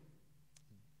oratory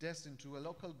destined to a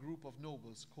local group of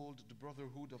nobles called the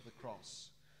Brotherhood of the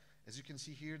Cross. As you can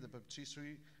see here, the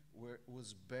baptistery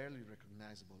was barely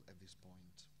recognizable at this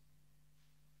point.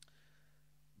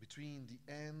 Between the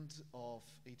end of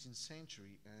 18th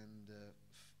century and the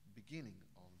beginning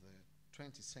of the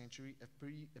 20th century, a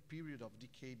period of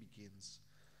decay begins.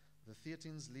 The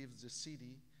Theatines leave the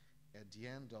city at the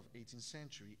end of 18th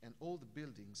century, and all the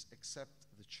buildings except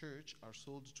the church are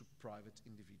sold to private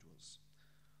individuals.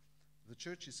 The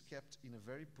church is kept in a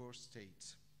very poor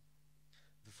state.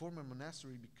 The former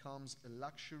monastery becomes a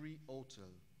luxury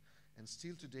hotel, and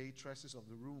still today traces of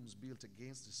the rooms built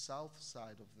against the south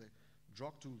side of the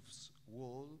Drochtulf's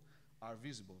wall are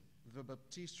visible. The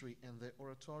baptistery and the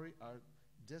oratory are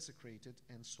desecrated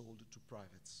and sold to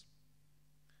privates.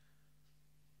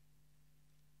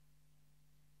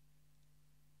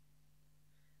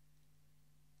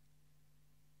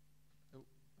 Oh,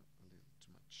 a little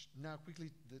too much. Now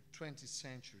quickly, the 20th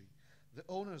century. The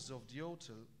owners of the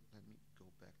hotel, let me go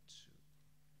back to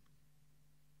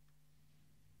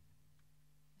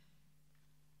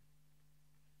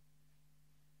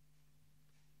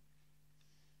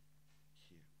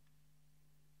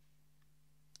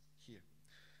here.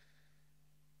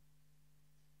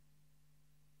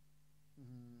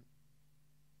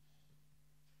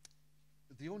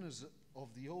 The owners of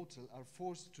the hotel are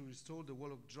forced to restore the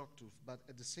wall of Drochtulf, but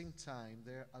at the same time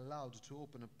they are allowed to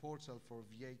open a portal for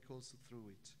vehicles through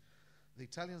it. The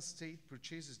Italian state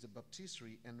purchases the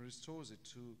baptistery and restores it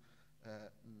to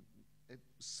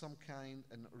some kind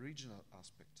an original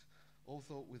aspect,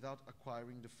 although without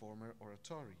acquiring the former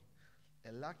oratory.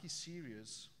 A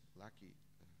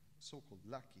so-called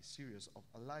lucky series of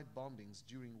Allied bombings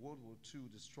during World War II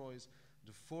destroys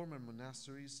the former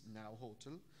monastery's now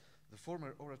hotel, the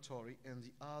former oratory, and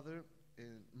the other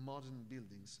modern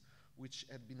buildings which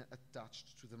had been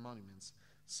attached to the monuments,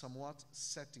 somewhat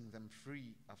setting them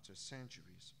free after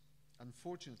centuries.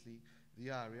 Unfortunately, the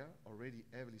area, already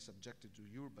heavily subjected to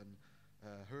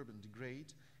urban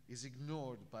degrade, is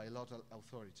ignored by local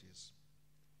authorities,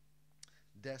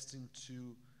 destined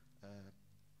to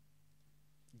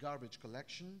garbage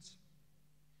collections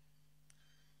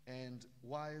and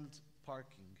wild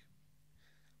parking,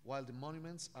 while the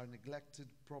monuments are neglected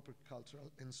proper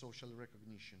cultural and social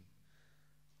recognition.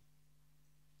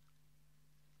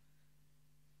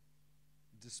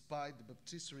 Despite the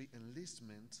baptistery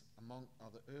enlistment among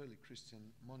other early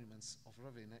Christian monuments of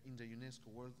Ravenna in the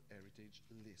UNESCO World Heritage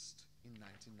List in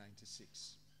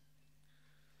 1996.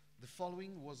 The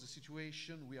following was the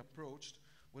situation we approached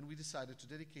when we decided to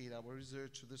dedicate our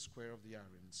research to the Square of the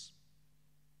Arians.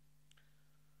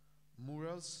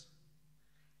 Murals,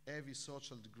 heavy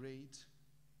social degrade.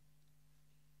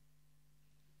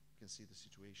 You can see the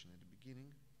situation at the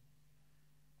beginning.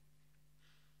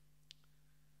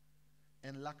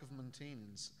 And lack of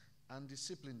maintenance,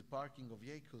 undisciplined parking of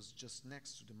vehicles just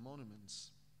next to the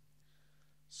monuments,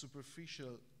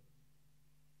 superficial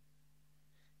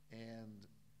and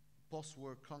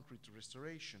post-war concrete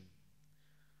restoration,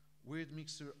 weird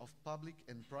mixture of public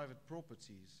and private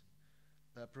properties,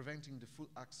 preventing the full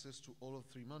access to all of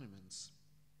three monuments,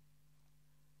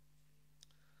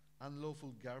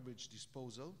 unlawful garbage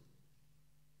disposal,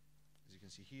 as you can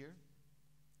see here,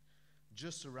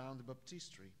 just around the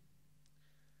baptistery,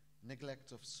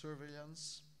 neglect of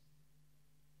surveillance.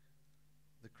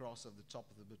 The cross at the top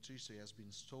of the baptistery has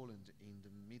been stolen in the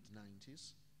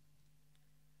mid-90s,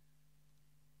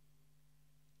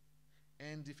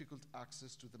 and difficult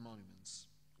access to the monuments,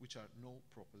 which are not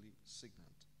properly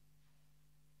signaled.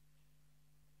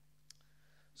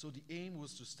 So the aim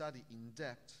was to study in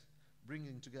depth,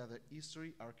 bringing together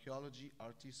history, archaeology,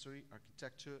 art history,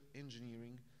 architecture,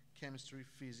 engineering, chemistry,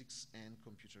 physics, and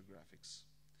computer graphics.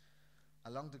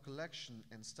 Along the collection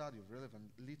and study of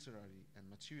relevant literary and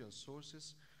material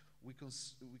sources, we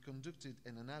conducted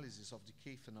an analysis of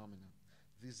decay phenomena.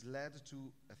 This led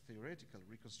to a theoretical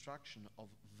reconstruction of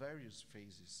various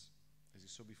phases, as you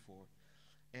saw before,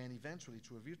 and eventually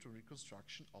to a virtual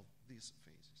reconstruction of these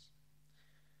phases.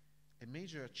 A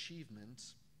major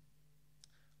achievement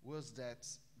was that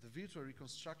the virtual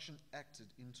reconstruction acted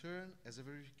in turn as a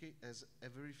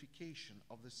verification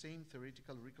of the same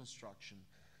theoretical reconstruction,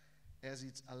 as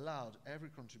it allowed every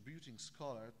contributing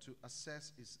scholar to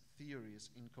assess his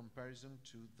theories in comparison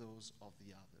to those of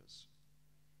the others.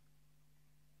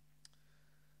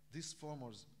 This form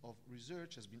of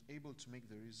research has been able to make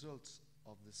the results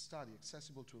of the study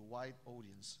accessible to a wide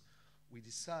audience. We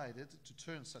decided to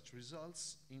turn such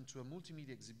results into a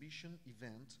multimedia exhibition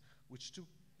event which took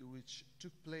which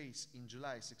took place in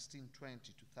July 16-20,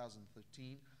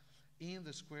 2013, in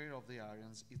the Square of the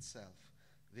Arians itself.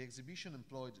 The exhibition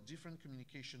employed different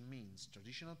communication means,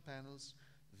 traditional panels,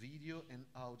 video and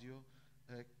audio,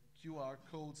 QR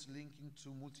codes linking to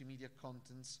multimedia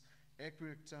contents,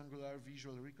 equirectangular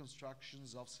visual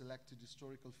reconstructions of selected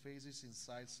historical phases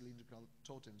inside cylindrical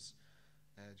totems.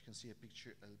 You can see a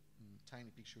picture, a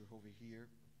tiny picture over here.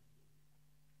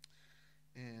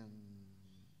 And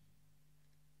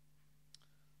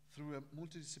through a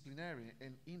multidisciplinary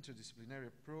and interdisciplinary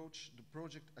approach, the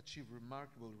project achieved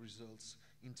remarkable results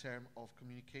in terms of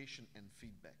communication and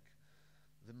feedback.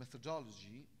 The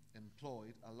methodology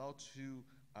employed allowed to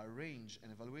arrange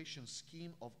an evaluation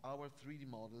scheme of our 3D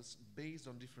models based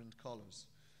on different colors,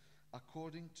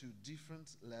 according to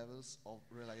different levels of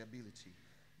reliability,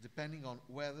 depending on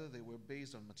whether they were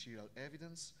based on material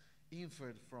evidence,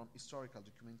 inferred from historical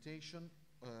documentation,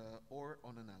 or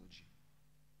on analogy.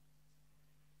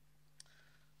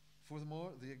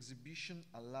 Furthermore, the exhibition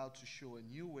allowed to show a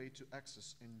new way to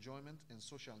access enjoyment and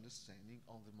social understanding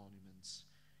on the monuments.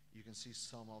 You can see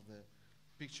some of the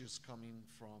pictures coming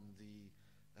from the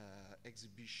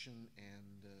exhibition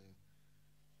and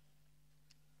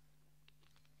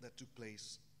that took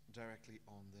place directly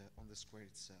on the square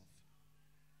itself.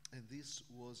 And this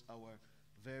was our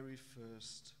very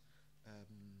first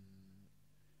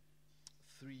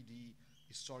 3D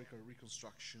historical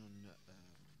reconstruction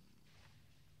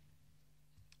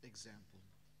example.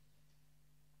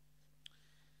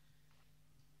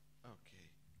 Okay.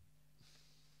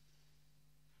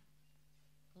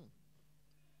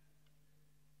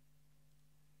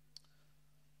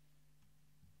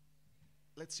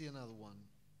 Let's see another one.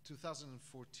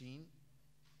 2014,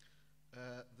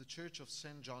 the Church of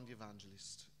St. John the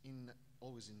Evangelist,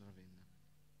 always in Ravenna.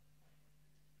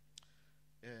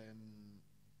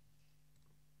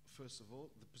 First of all,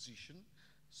 the position.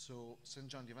 So St.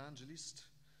 John the Evangelist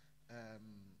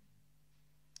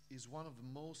is one of the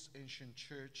most ancient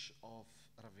church of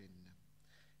Ravenna.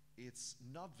 It's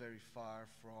not very far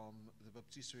from the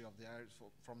baptistry of the Arians,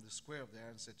 from the Square of the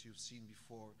Arians that you've seen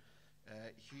before.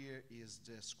 Here is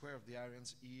the Square of the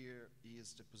Arians, here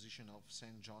is the position of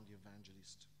St. John the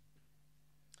Evangelist.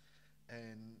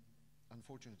 And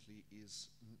unfortunately is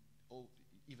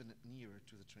even nearer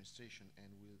to the train station, and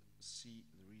we'll see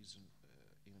the reason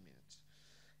in a minute.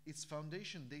 Its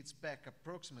foundation dates back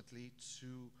approximately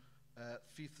to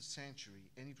 5th century,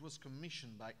 and it was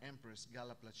commissioned by Empress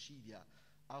Galla Placidia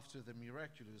after the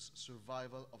miraculous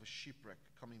survival of a shipwreck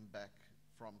coming back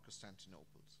from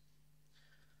Constantinople.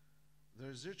 The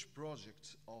research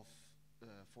project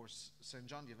for St.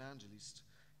 John the Evangelist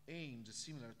aimed,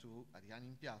 similar to Ariani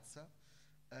in Piazza,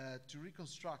 to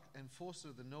reconstruct and foster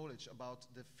the knowledge about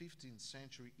the 15th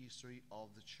century history of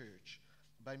the church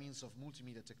by means of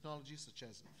multimedia technologies such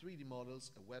as 3D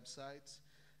models, a website,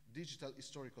 digital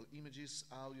historical images,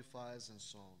 audio files, and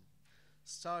so on.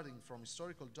 Starting from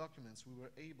historical documents, we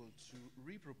were able to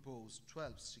repropose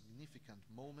 12 significant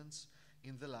moments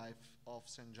in the life of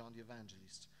St. John the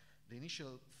Evangelist, the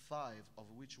initial 5 of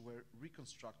which were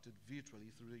reconstructed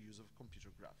virtually through the use of computer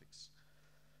graphics.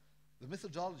 The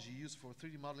methodology used for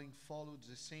 3D modeling followed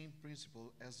the same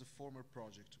principle as the former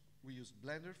project. We used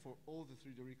Blender for all the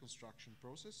 3D reconstruction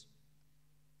process,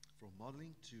 from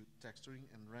modeling to texturing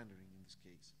and rendering in this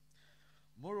case.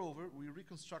 Moreover, we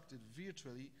reconstructed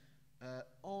virtually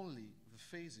only the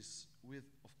phases with,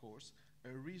 of course,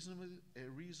 a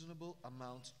reasonable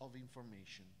amount of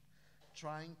information,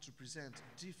 trying to present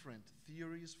different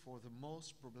theories for the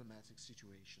most problematic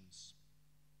situations.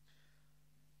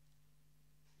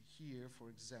 Here, for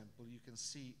example, you can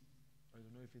see, I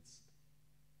don't know if it's,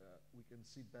 we can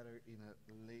see better in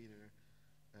a later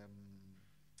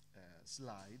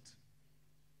slide,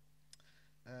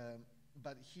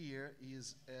 but here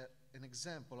is an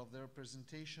example of the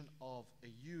representation of a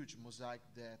huge mosaic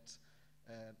that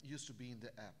used to be in the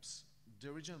apse. The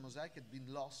original mosaic had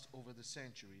been lost over the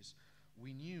centuries.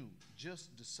 We knew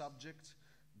just the subject,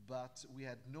 but we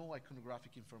had no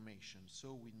iconographic information,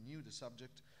 so we knew the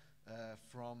subject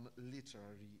from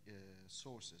literary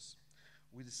sources.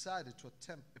 We decided to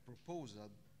attempt a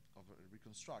proposal of a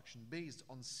reconstruction based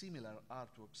on similar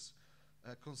artworks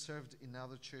conserved in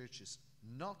other churches,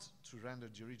 not to render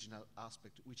the original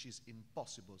aspect, which is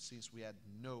impossible since we had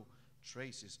no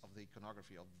traces of the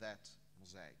iconography of that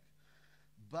mosaic,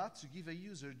 but to give a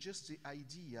user just the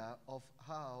idea of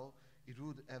how it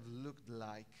would have looked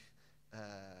like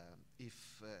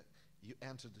if you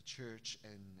entered the church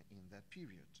in that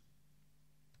period.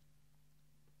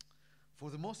 For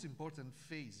the most important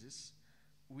phases,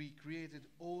 we created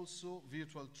also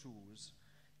virtual tours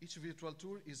Each virtual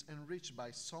tour is enriched by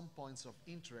some points of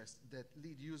interest that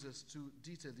lead users to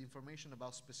detailed information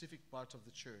about specific parts of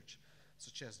the church,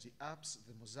 such as the apse,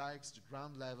 the mosaics, the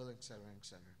ground level, etc.,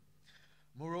 etc.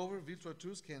 Moreover, virtual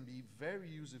tours can be very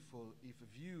useful if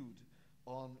viewed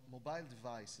on mobile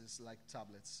devices like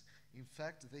tablets. In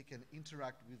fact, they can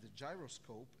interact with the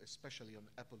gyroscope, especially on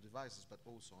Apple devices, but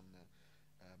also on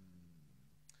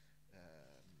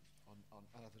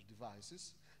other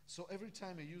devices. So every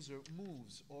time a user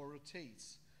moves or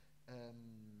rotates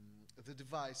the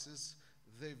devices,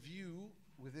 the view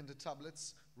within the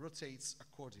tablets rotates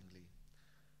accordingly.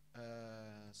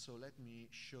 So let me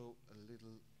show a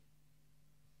little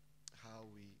how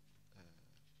we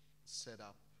set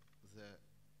up the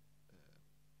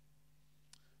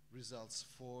results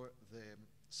for the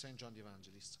St. John the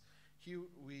Evangelist. Here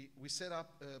we set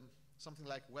up something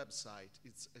like a website.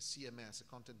 It's a CMS, a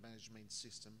content management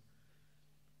system.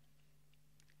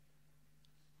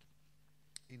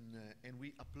 And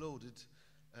we uploaded,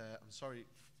 I'm sorry,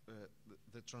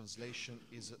 the translation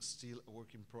is still a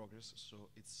work in progress, so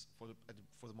it's for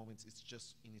the moment it's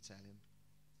just in Italian.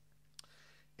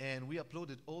 And we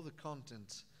uploaded all the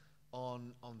content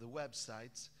on the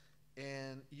website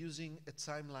and using a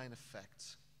timeline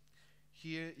effect.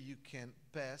 Here you can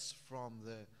pass from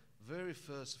the very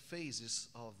first phases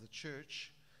of the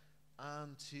church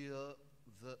until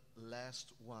the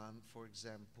last one, for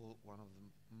example, one of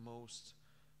the most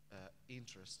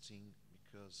interesting,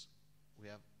 because we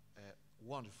have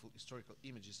wonderful historical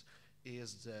images,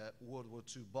 is the World War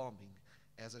II bombing.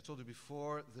 As I told you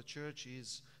before, the church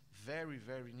is very,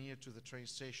 very near to the train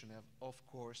station. Of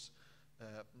course,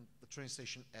 the train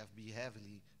station have been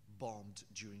heavily bombed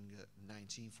during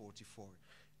 1944.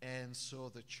 And so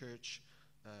the church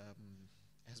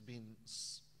has been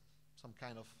some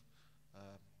kind of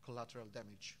collateral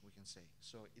damage, we can say.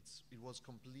 So it was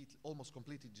almost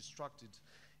completely destructed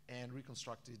and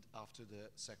reconstructed after the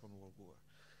Second World War.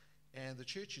 And the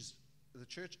church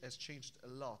has changed a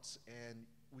lot, and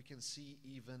we can see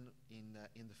even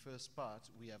in the first part,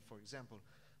 we have, for example,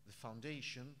 the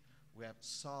foundation, we have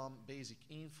some basic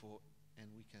info, and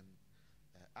we can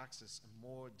access a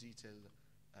more detailed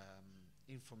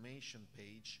information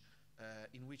page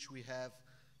in which we have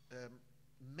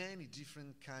many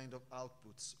different kind of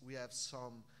outputs. We have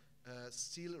some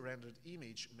still rendered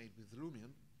image made with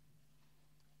Lumion.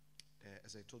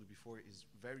 As I told you before, is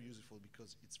very useful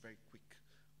because it's very quick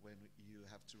when you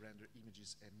have to render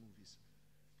images and movies.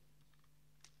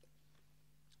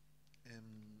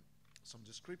 Some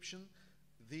description.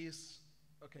 Here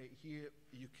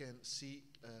you can see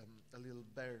a little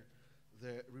better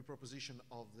the reproposition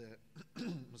of the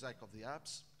mosaic of the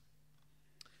apse.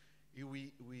 Here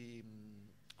we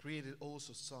created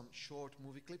also some short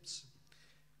movie clips,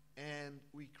 and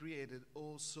we created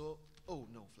also, oh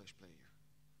no, Flash Player.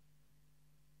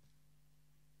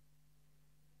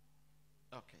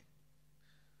 Okay,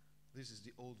 this is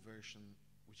the old version,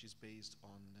 which is based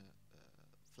on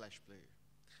Flash Player.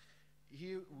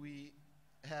 Here we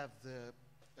have the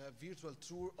virtual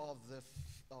tour of the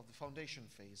foundation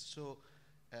phase. So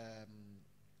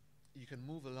you can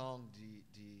move along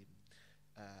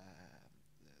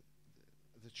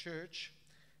the church.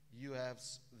 You have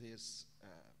this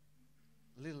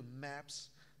little maps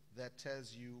that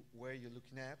tells you where you're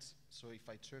looking at. So if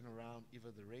I turn around,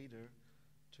 even the radar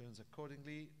turns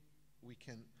accordingly. We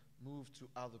can move to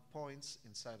other points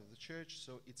inside of the church.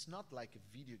 So it's not like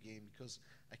a video game, because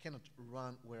I cannot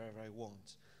run wherever I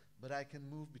want, but I can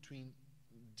move between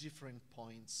different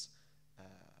points,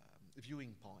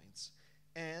 viewing points.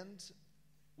 And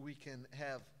we can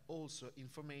have also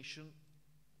information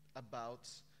about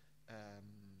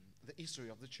the history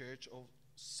of the church, or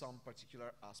some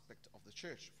particular aspect of the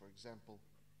church. For example,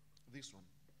 this one.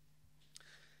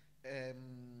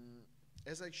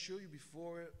 As I showed you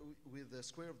before with the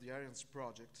Square of the Arians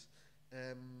project,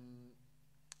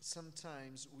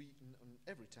 sometimes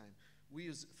every time, we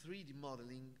use 3D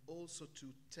modeling also to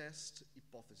test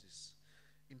hypotheses.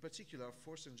 In particular,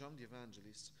 for St. John the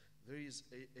Evangelist, there is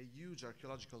a huge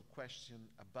archaeological question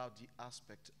about the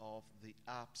aspect of the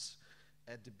apse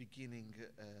at the beginning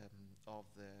of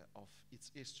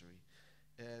its history.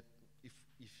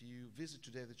 If you visit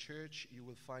today the church, you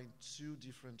will find two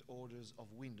different orders of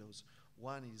windows.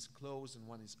 One is closed and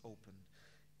one is open.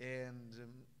 And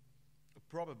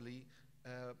probably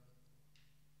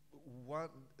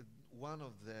one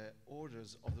of the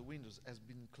orders of the windows has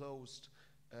been closed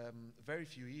very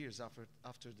few years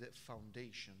after the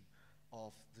foundation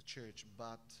of the church,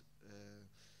 but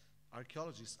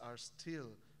archaeologists are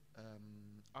still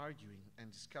arguing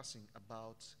and discussing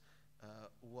about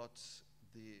what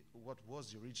what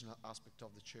was the original aspect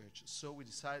of the church. So we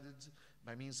decided,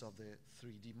 by means of the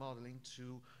 3D modeling,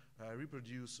 to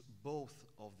reproduce both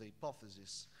of the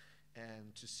hypotheses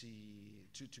and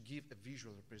to give a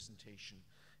visual representation.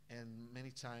 And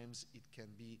many times it can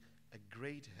be a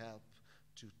great help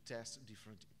to test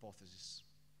different hypotheses.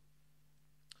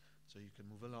 So you can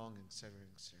move along, etc.,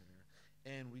 etc.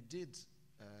 And we did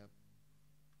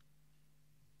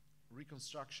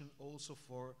reconstruction also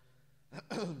for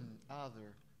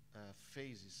other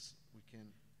phases. We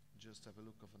can just have a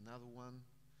look of another one.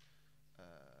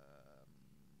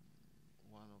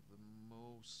 One of the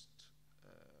most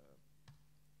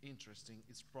interesting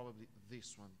is probably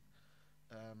this one.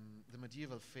 The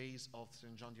medieval phase of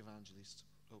St. John the Evangelist.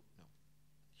 Oh, no,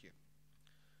 here.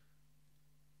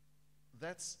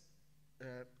 That's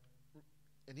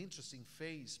an interesting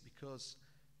phase because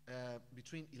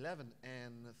between 11th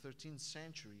and 13th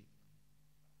century,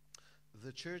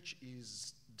 the church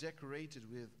is decorated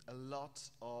with a lot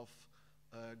of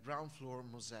ground floor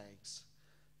mosaics.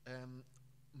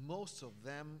 Most of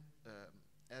them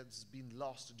has been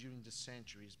lost during the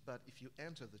centuries, but if you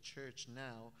enter the church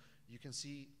now, you can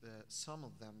see some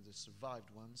of them, the survived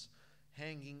ones,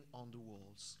 hanging on the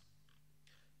walls.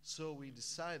 So we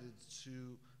decided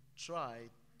to try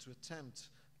to attempt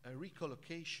a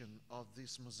recollocation of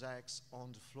these mosaics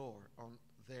on the floor, on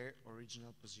their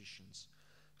original positions.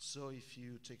 So if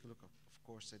you take a look, of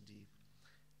course, at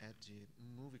the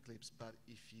movie clips, but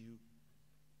if you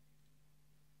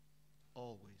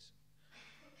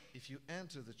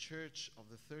enter the church of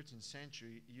the 13th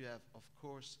century, you have, of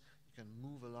course, you can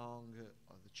move along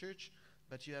the church,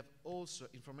 but you have also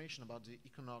information about the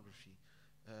iconography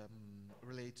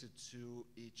related to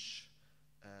each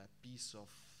piece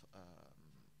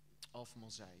of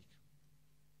mosaic.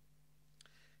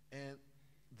 And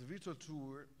the virtual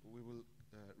tour, we will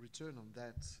return on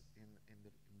that in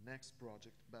the next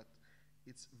project, but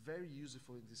it's very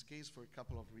useful in this case for a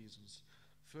couple of reasons.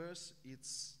 First,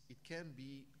 it can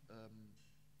be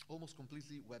almost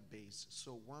completely web-based.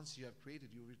 So once you have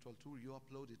created your virtual tour, you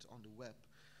upload it on the web,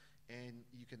 and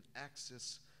you can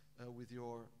access with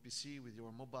your PC, with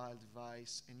your mobile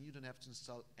device, and you don't have to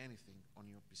install anything on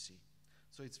your PC.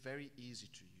 So it's very easy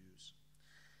to use.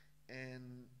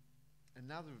 And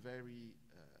another very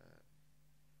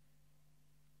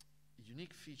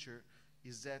unique feature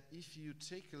is that if you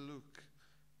take a look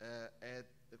at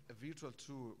a virtual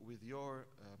tour with your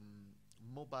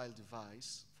mobile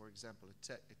device, for example,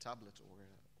 a tablet or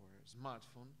a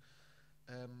smartphone,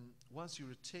 once you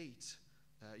rotate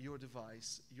your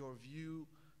device, your view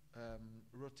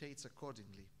rotates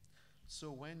accordingly.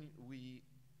 So when we,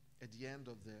 at the end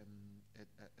of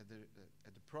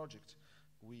the project,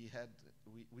 we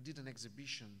did an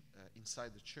exhibition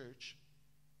inside the church,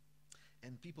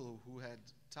 and people who had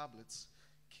tablets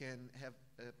can have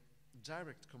a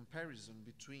direct comparison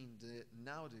between the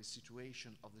nowadays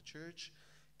situation of the church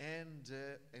and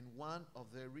one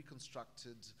of the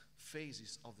reconstructed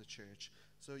phases of the church.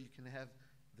 So you can have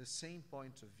the same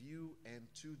point of view and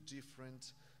two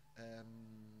different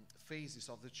phases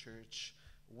of the church,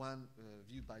 one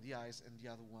viewed by the eyes and the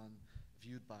other one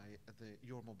viewed by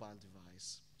your mobile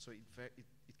device. So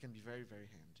it can be very, very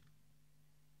handy.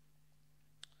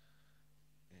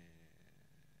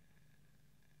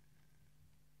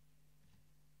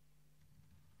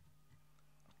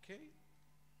 Okay.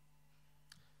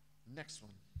 Next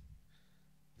one.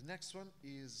 The next one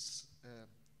is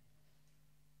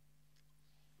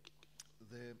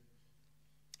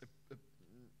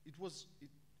it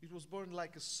was born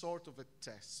like a sort of a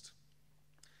test,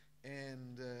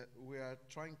 and we are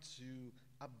trying to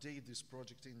update this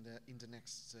project in the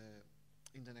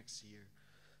next year.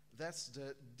 That's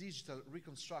the digital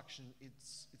reconstruction.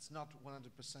 It's not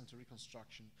 100% a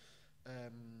reconstruction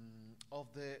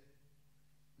of the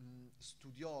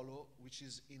studiolo, which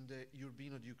is in the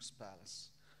Urbino Duke's Palace.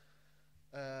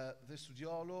 The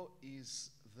studiolo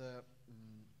is the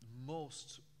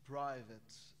most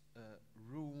private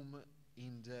room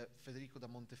in the Federico da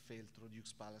Montefeltro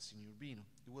Duke's Palace in Urbino.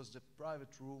 It was the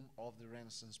private room of the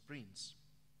Renaissance prince.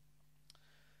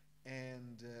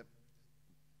 And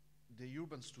the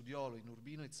urban studiolo in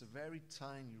Urbino, it's a very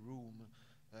tiny room.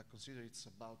 Consider it's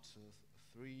about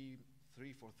 3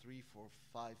 for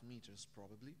 5 meters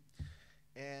probably,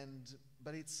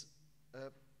 but it's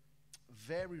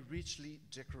very richly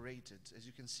decorated. As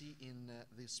you can see in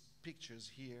these pictures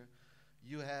here,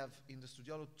 you have in the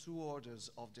studiolo 2 orders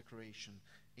of decoration.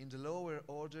 In the lower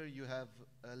order, you have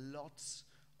lots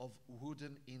of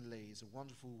wooden inlays,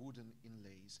 wonderful wooden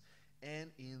inlays,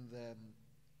 and in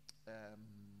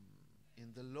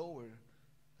the lower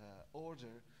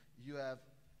order, you have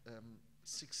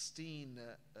 16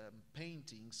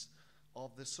 paintings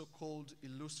of the so-called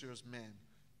illustrious men,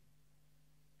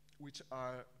 which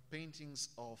are paintings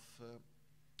of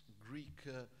Greek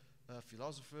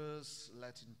philosophers,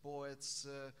 Latin poets,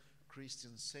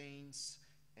 Christian saints,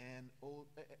 and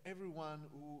everyone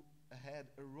who had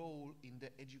a role in the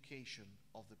education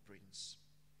of the prince.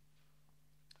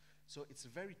 So it's a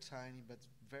very tiny but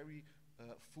very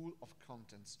full of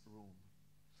contents room.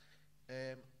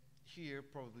 Here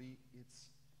probably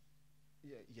it's,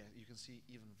 yeah, you can see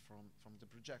even from the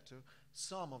projector,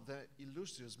 some of the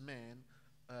illustrious men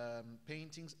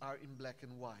paintings are in black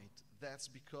and white. That's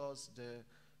because the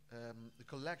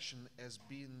collection has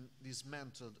been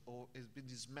dismantled or has been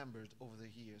dismembered over the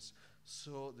years.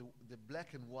 So the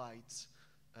black and white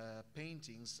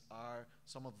paintings are,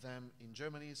 some of them in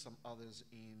Germany, some others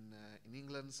in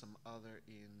England, some other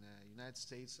in United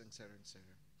States, etc., etc.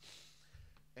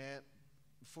 And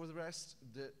for the rest,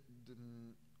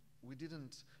 we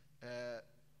didn't.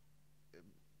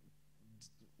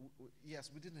 Yes,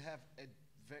 we didn't have a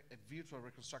virtual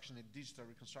reconstruction, a digital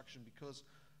reconstruction, because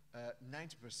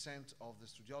 90% of the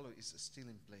studiolo is still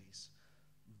in place.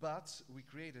 But we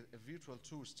created a virtual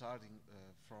tour starting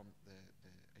from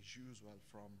as usual,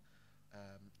 from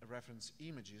reference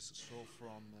images, so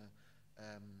from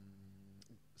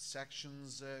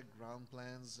sections, ground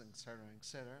plans, etc.,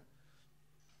 etc.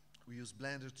 We use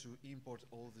Blender to import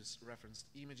all these referenced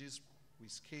images. We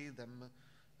scale them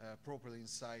properly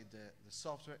inside the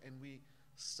software, and we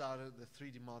started the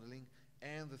 3D modeling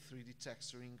and the 3D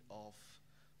texturing of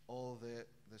all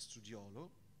the studiolo.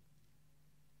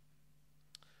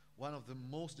 One of the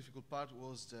most difficult part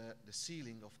was the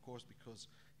ceiling, of course, because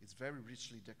it's very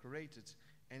richly decorated,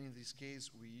 and in this case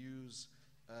we use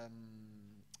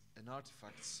an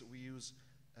artifacts. We use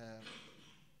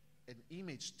an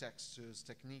image textures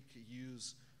technique. We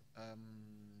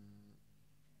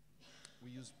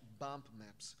use bump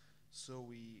maps. So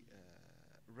we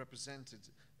represented.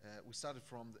 We started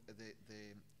from the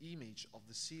image of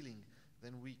the ceiling.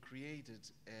 Then we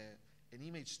created an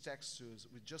image textures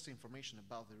with just information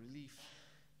about the relief,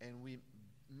 and we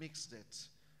mixed it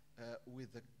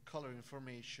with the color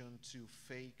information to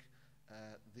fake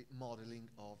the modeling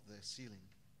of the ceiling.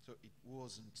 So it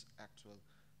wasn't actually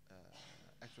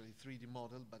 3D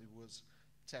model, but it was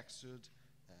textured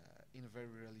in a very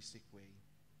realistic way.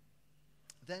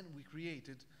 Then we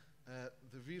created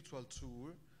the virtual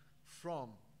tour from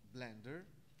Blender.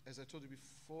 As I told you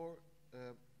before,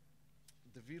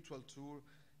 the virtual tour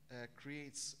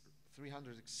creates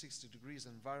 360 degrees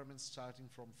environment starting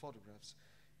from photographs.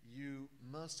 You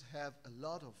must have a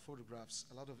lot of photographs,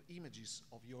 a lot of images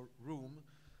of your room.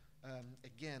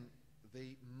 Again,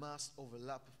 they must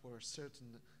overlap for a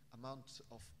certain amount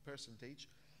of percentage.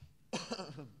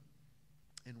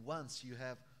 And once you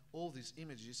have all these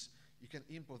images, you can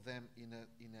import them in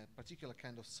a particular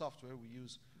kind of software. We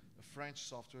use a French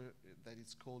software that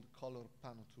is called Color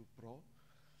Panotour Pro.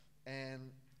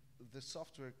 And the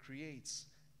software creates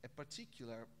a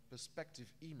particular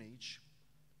perspective image,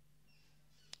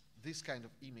 this kind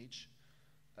of image.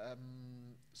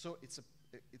 So it's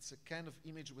a kind of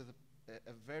image with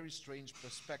a very strange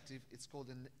perspective. It's called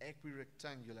an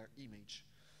equirectangular image.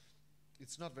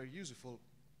 It's not very useful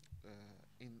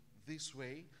in this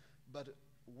way, but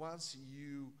once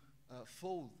you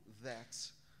fold that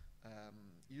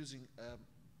using a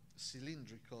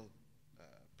cylindrical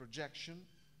projection,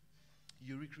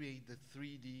 you recreate the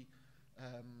 3D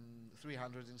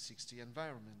 360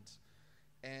 environment.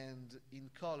 And in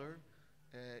color,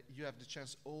 you have the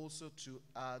chance also to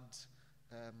add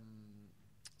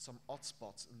some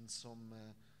hotspots and some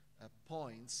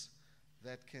points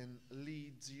that can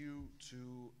lead you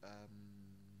to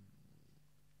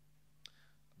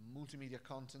multimedia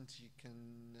content. You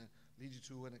can lead you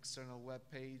to an external web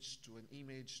page, to an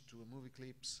image, to a movie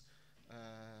clips,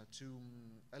 to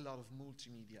a lot of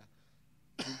multimedia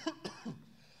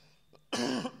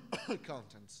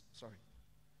contents. Sorry.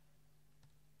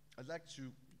 I'd like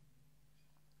to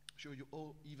show you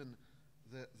all even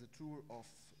the tour of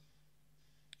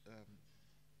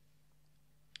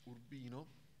Urbino.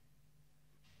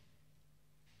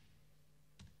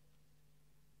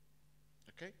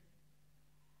 Okay?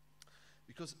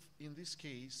 Because in this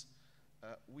case,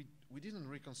 we didn't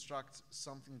reconstruct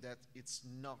something that it's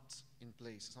not in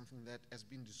place, something that has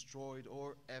been destroyed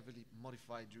or heavily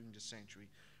modified during the century.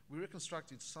 We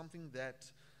reconstructed something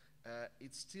that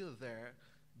it's still there,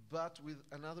 but with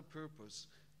another purpose,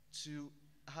 to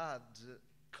add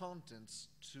contents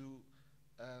to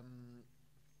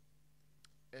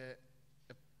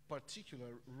a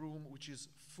particular room which is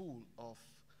full of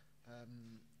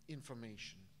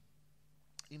information.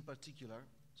 In particular,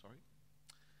 sorry,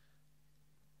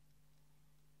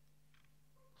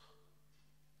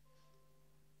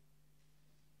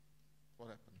 what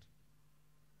happened?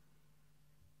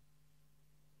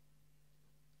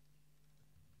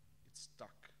 It's stuck.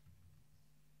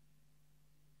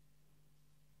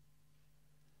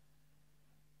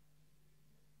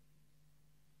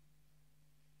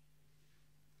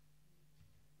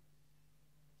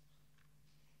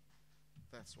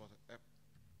 That's what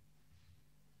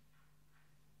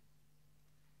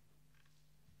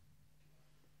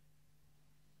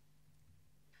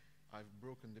I've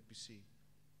broken the PC.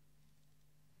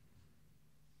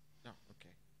 No,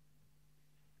 okay.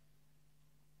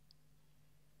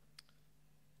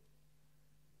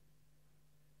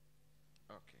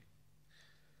 Okay.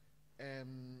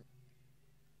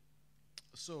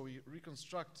 So we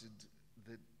reconstructed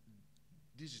the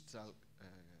digital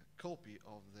copy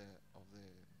of the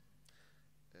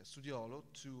studiolo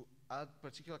to add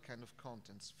particular kind of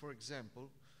contents. For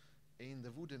example, in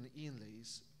the wooden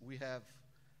inlays, we have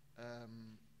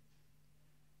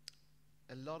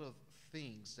a lot of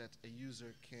things that a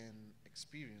user can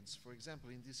experience. For example,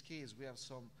 in this case, we have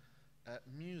some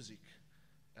music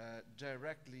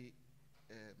directly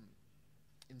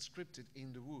inscripted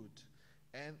in the wood,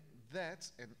 and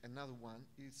that, and another one,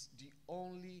 is the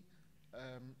only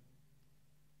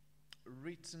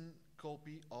written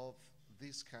copy of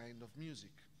this kind of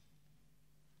music.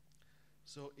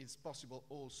 So it's possible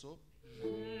also, we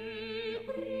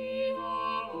were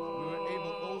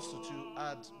able also to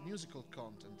add musical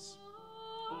contents.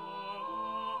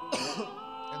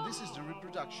 And this is the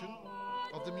reproduction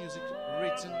of the music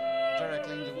written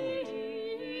directly in the wood.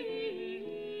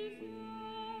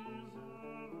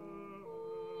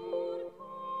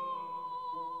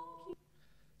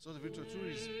 So the virtual tour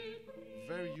is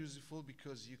very useful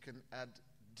because you can add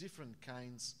different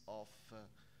kinds of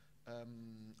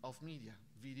media,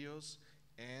 videos,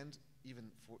 and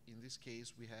even for, in this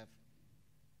case, we have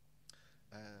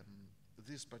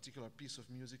this particular piece of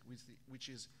music which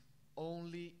is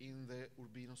only in the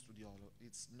Urbino Studiolo.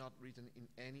 It's not written in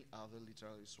any other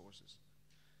literary sources.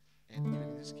 And even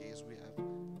in this case, we have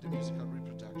the musical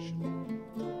reproduction.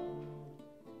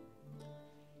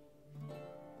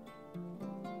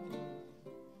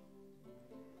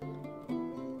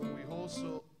 We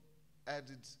also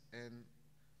added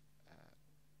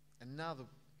another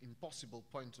impossible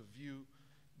point of view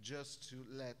just to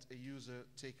let a user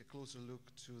take a closer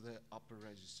look to the upper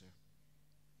register.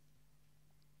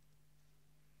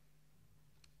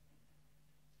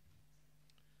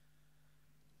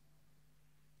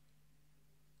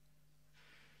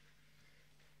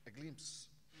 A glimpse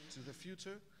to the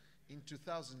future. In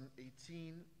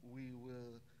 2018, we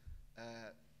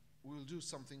will do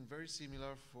something very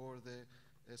similar for the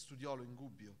Studiolo in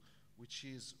Gubbio, which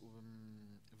is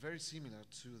very similar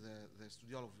to the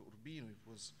Studiolo of Urbino. It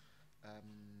was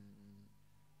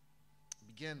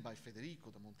began by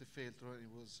Federico da Montefeltro and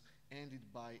it was ended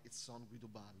by its son Guido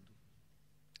Baldo.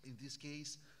 In this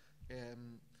case,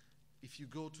 if you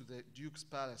go to the Duke's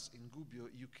Palace in Gubbio,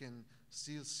 you can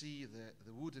still see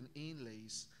the wooden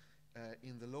inlays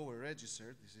in the lower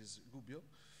register. This is Gubbio,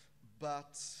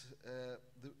 but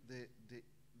the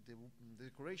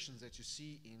decorations that you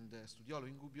see in the Studiolo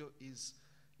in Gubbio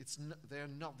they're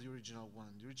not the original one.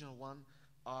 The original one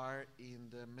are in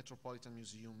the Metropolitan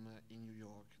Museum in New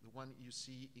York. The one you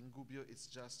see in Gubbio is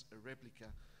just a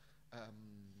replica.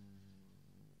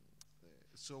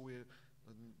 So we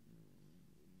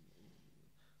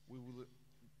will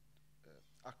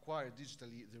acquire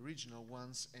digitally the original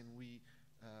ones, and we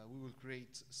will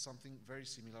create something very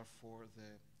similar for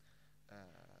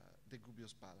the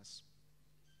Gubbio's Palace.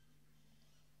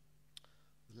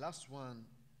 The last one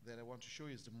that I want to show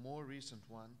you is the more recent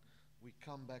one. We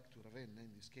come back to Ravenna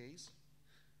in this case.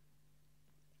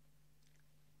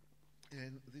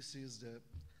 And this is the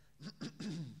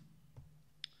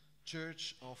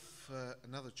church of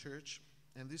another church,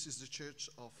 and this is the church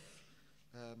of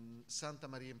Santa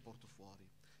Maria in Portofuori.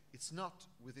 It's not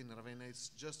within Ravenna, it's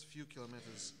just a few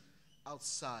kilometers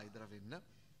outside Ravenna.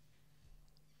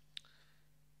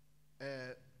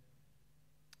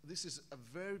 This is a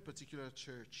very particular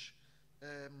church.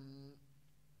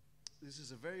 This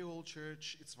is a very old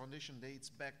church. Its foundation dates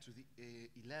back to the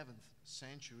 11th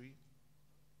century.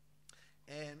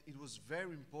 And it was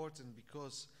very important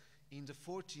because in the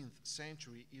 14th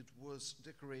century it was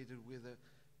decorated with a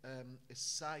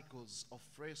cycles of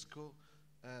fresco,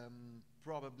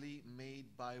 probably made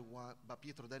by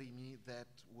Pietro da Rimini,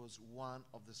 that was one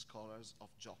of the scholars of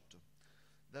Giotto.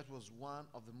 That was one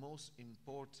of the most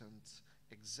important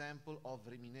example of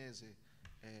Riminese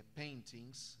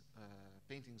paintings,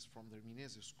 paintings from the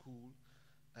Minesio school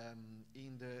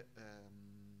in the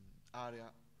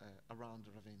area around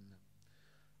Ravenna.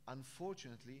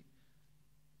 Unfortunately,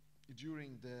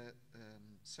 during the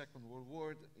Second World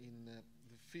War, in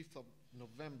the 5th of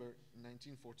November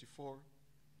 1944,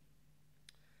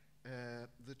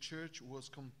 the church was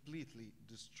completely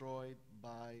destroyed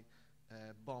by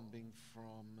bombing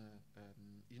from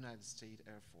United States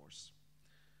Air Force.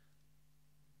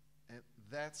 And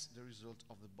that's the result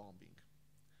of the bombing.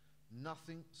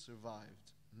 Nothing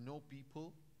survived. No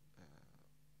people,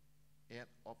 and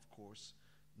of course,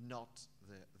 not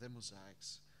the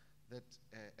mosaics that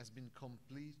has been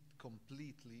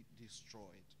completely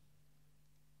destroyed.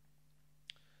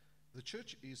 The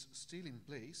church is still in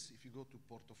place. If you go to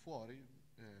Portofuori,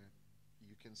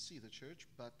 you can see the church,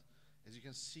 but as you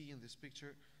can see in this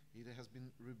picture, it has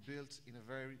been rebuilt in a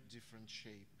very different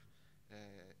shape.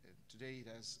 Today it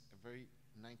has a very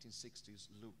 1960s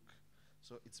look.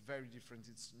 So it's very different.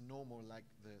 It's no more like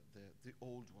the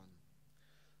old one.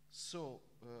 So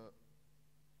the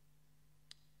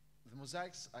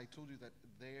mosaics, I told you that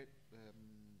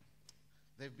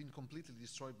they've been completely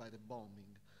destroyed by the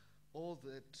bombing. All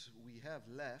that we have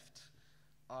left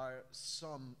are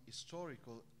some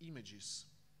historical images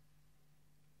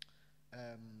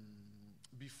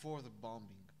before the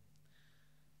bombing.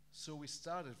 So we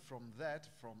started from that,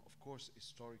 from of course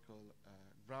historical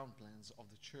ground plans of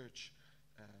the church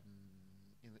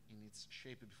in its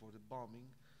shape before the bombing,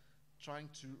 trying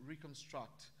to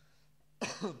reconstruct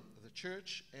the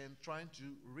church and trying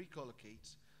to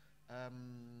recollocate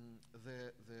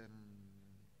the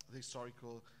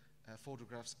historical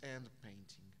photographs and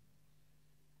painting.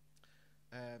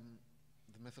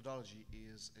 The methodology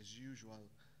is, as usual,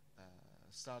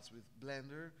 starts with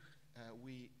Blender.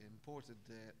 We imported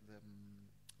the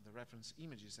reference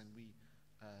images and we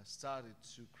started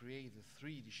to create the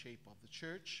 3D shape of the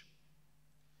church.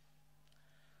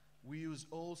 We use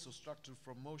also structure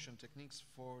from motion techniques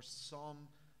for some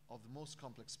of the most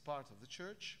complex parts of the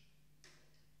church.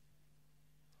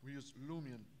 We use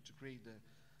Lumion to create the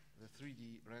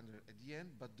 3D render at the end,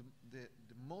 but the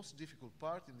most difficult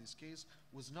part in this case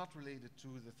was not related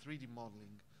to the 3D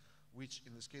modeling, which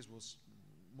in this case was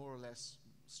more or less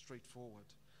straightforward,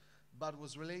 but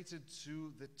was related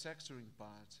to the texturing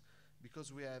part,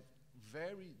 because we have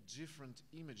very different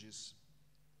images.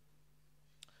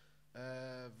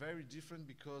 Very different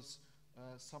because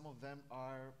some of them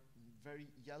are very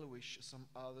yellowish, some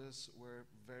others were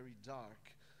very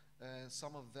dark.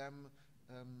 Some of them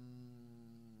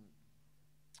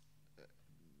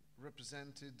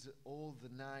represented all the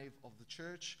nave of the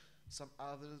church, some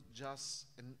others just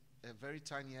a very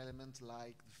tiny element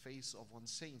like the face of one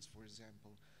saint, for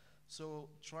example. So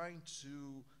trying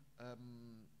to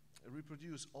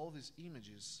reproduce all these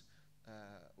images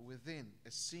within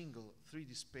a single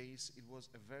 3D space, it was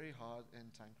a very hard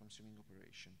and time-consuming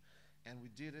operation. And we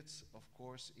did it, of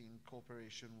course, in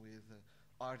cooperation with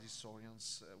art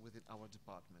historians within our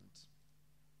department.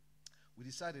 We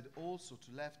decided also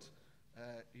to left,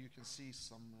 you can see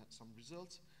some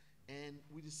results, and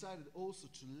we decided also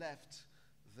to left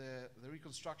the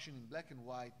reconstruction in black and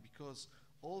white, because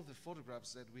all the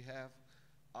photographs that we have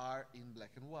are in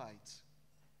black and white.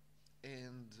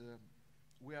 And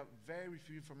we have very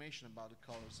few information about the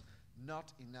colors,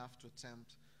 not enough to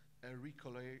attempt a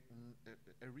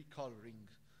recoloring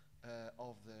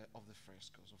of the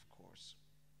frescoes, of course.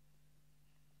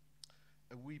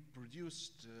 We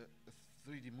produced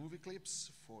 3D movie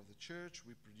clips for the church.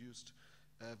 We produced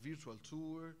a virtual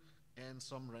tour and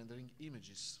some rendering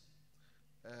images.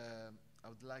 I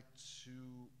would like to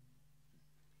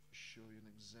show you an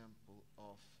example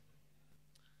of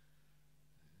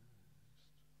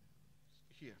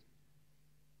here.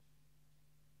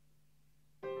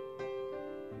 We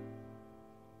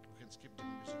can skip the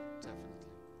music, definitely.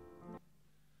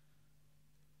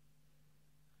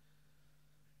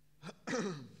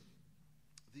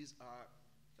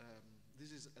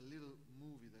 This is a little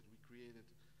movie that we created,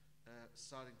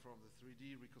 starting from the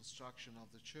 3D reconstruction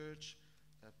of the church,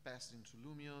 passed into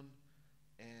Lumion,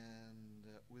 and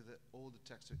with all the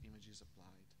texture images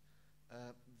applied.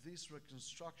 This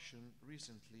reconstruction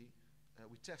recently,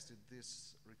 we tested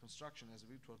this reconstruction as a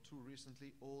virtual tour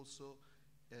recently, also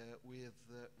with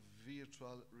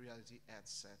virtual reality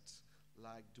headset,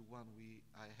 like the one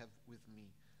I have with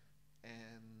me.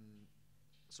 And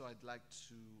so I'd like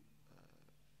to,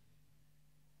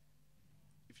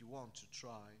 if you want to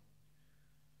try,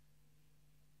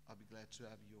 I'll be glad to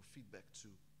have your feedback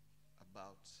too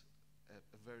about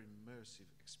a very immersive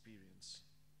experience.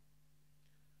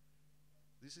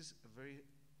 This is a very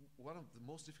one of the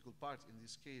most difficult parts in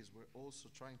this case were also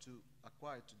trying to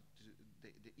acquire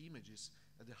the images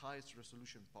at the highest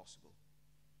resolution possible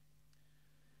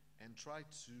and try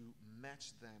to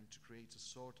match them to create a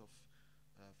sort of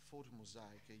photo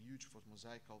mosaic, a huge photo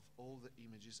mosaic of all the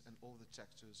images and all the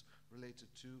textures related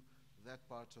to that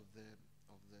part of the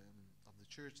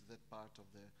church, that part of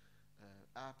the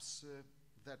apse,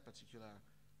 that particular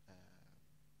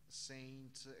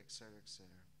saint, etc., etc.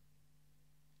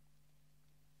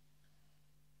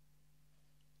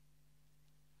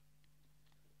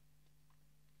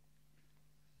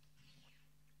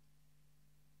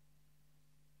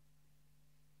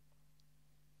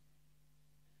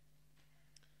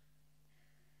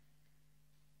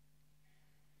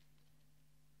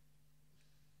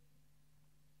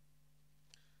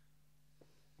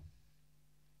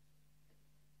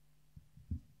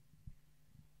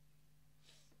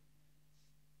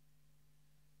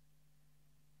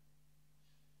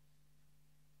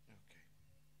 Okay.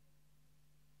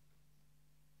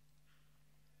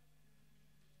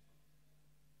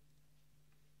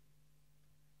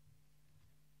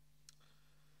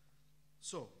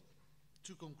 So,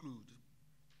 to conclude,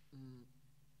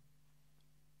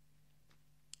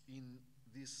 in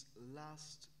these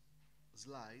last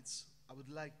slides, I would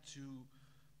like to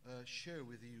share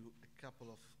with you a couple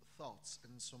of thoughts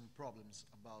and some problems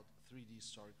about 3D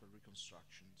historical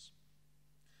reconstructions.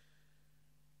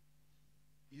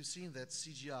 You've seen that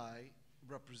CGI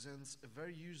represents a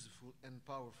very useful and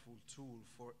powerful tool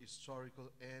for historical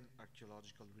and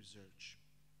archaeological research.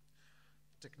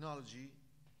 Technology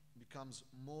becomes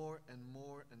more and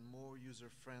more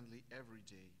user-friendly every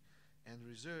day, and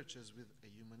researchers with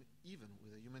even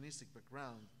with a humanistic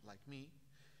background like me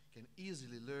can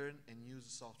easily learn and use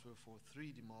software for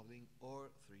 3D modeling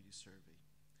or 3D survey.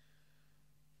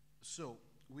 So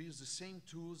we use the same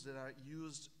tools that are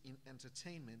used in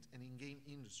entertainment and in game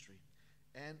industry,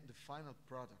 and the final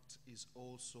product is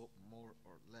also more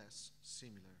or less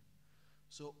similar.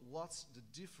 So what's the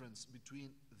difference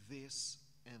between this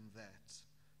and that?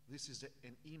 This is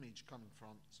an image coming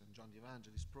from St. John the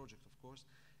Evangelist project, of course,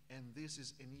 and this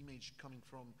is an image coming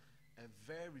from a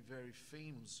very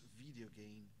famous video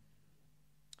game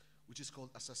which is called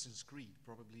Assassin's Creed.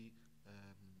 Probably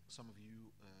some of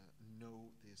you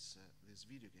know this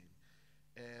video game.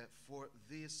 For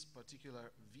this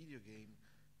particular video game,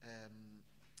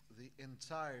 the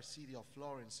entire city of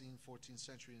Florence in 14th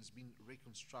century has been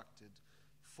reconstructed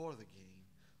for the game.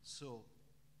 So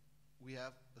we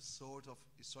have a sort of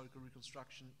historical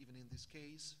reconstruction even in this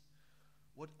case.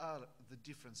 What are the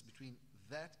difference between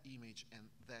that image and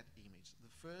that image?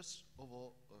 The first of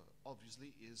all,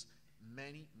 obviously, is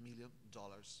many $1 million.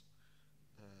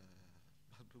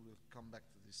 But we will come back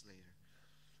to this later.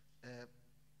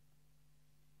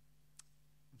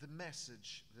 The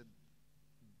message that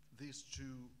these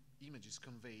two images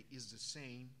convey is the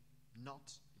same,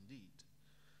 not indeed.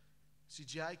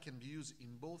 CGI can be used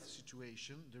in both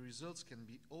situations. The results can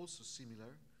be also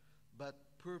similar, but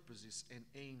purposes and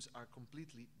aims are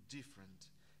completely different,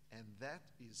 and that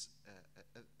is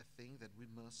a thing that we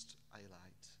must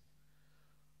highlight.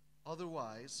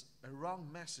 Otherwise, a wrong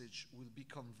message will be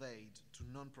conveyed to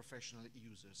non-professional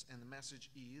users, and the message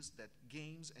is that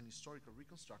games and historical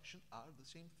reconstruction are the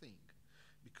same thing,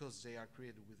 because they are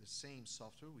created with the same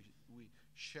software. We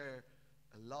share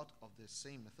a lot of the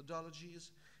same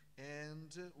methodologies,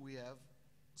 and we have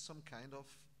some kind of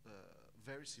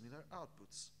very similar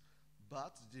outputs.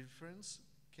 But the difference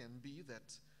can be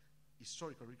that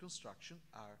historical reconstruction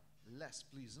are less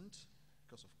pleasant,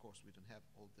 because of course we don't have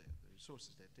all the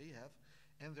resources that they have,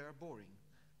 and they are boring.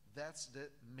 That's the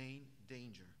main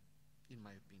danger, in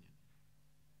my opinion.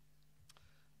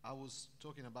 I was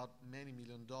talking about many $1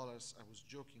 million. I was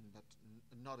joking, but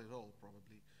not at all,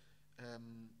 probably.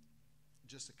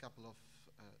 Just a couple of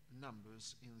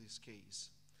numbers in this case.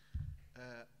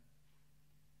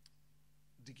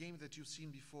 The game that you've seen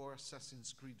before,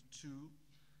 Assassin's Creed 2,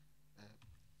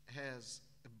 has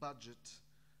a budget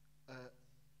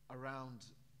around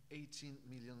 18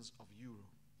 million euro.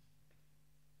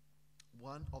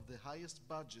 One of the highest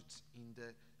budgets in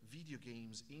the video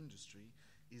games industry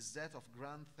is that of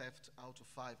Grand Theft Auto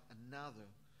 5, another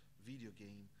video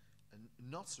game,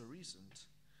 not so recent,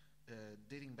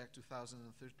 dating back to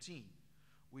 2013,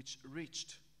 which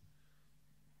reached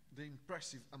the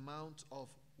impressive amount of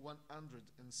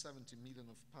 170 million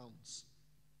pounds,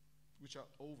 which are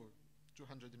over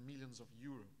 200 million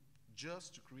euro,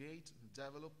 just to create,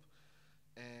 develop,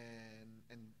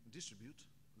 and distribute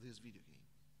this video game.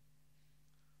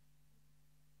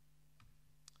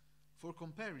 For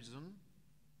comparison,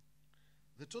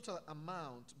 The total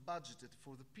amount budgeted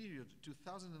for the period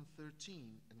 2013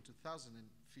 and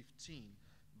 2015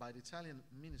 by the Italian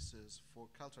ministers for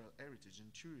cultural heritage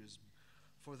and tourism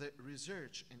for the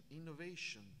research and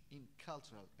innovation in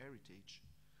cultural heritage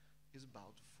is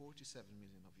about 47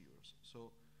 million of euros.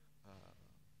 So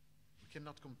we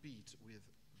cannot compete with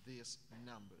these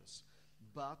numbers.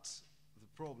 But the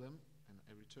problem, and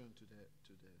I return to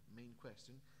the main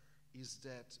question, is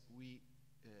that we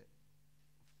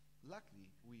luckily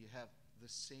we have the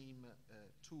same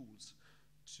tools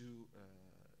to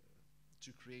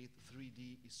create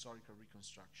 3D historical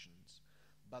reconstructions.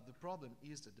 But the problem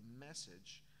is that the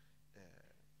message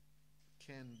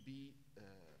can be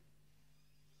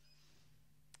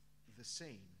the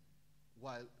same,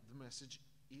 while the message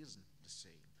isn't the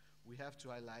same. We have to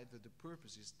highlight that the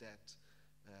purposes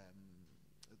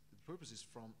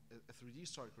from a 3D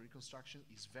historical reconstruction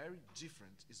is very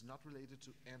different, is not related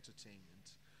to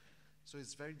entertainment. So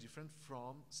it's very different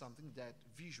from something that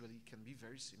visually can be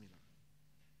very similar.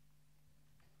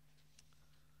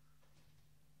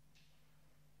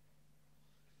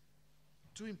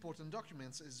 Two important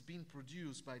documents has been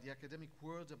produced by the academic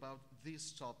world about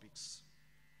these topics.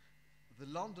 The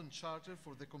London Charter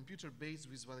for the Computer-Based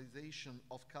Visualization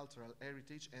of Cultural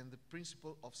Heritage and the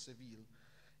Principle of Seville,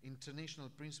 International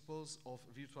Principles of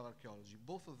Virtual Archaeology.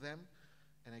 Both of them,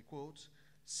 and I quote,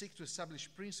 seek to establish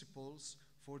principles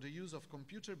for the use of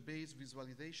computer-based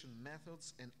visualization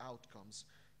methods and outcomes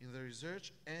in the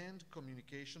research and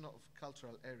communication of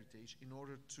cultural heritage in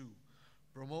order to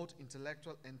promote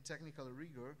intellectual and technical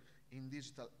rigor in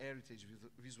digital heritage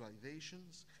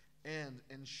visualizations, and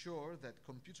ensure that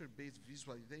computer-based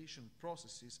visualization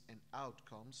processes and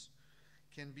outcomes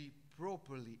can be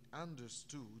properly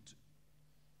understood,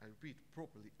 I repeat,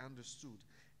 properly understood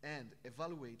and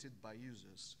evaluated by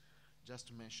users, just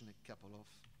to mention a couple of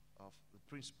the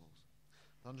principles.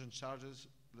 The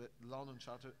London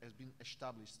Charter has been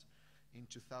established in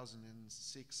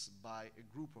 2006 by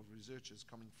a group of researchers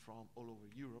coming from all over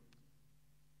Europe.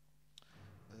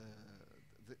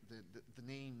 The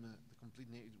name, the complete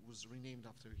name, it was renamed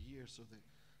after a year, so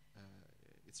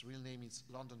its real name is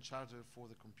London Charter for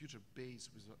the Computer-Based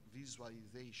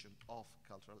Visualization of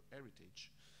Cultural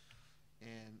Heritage.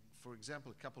 And for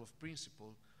example, a couple of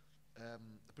principles,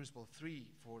 principle 3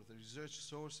 for the research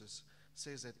sources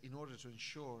says that in order to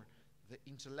ensure the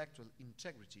intellectual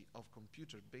integrity of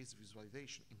computer-based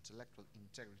visualization, intellectual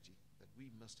integrity that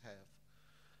we must have,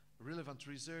 relevant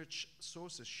research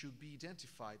sources should be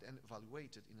identified and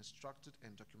evaluated in a structured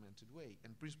and documented way.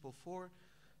 And principle 4,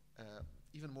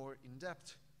 even more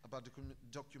in-depth about the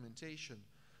documentation,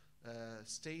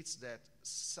 states that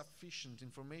sufficient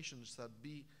information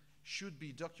should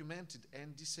be documented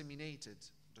and disseminated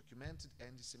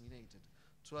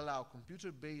to allow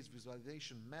computer-based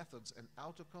visualization methods and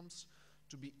outcomes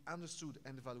to be understood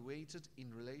and evaluated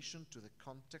in relation to the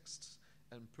contexts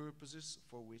and purposes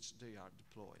for which they are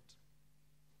deployed.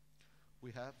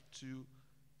 We have to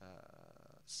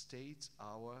state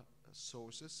our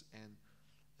sources and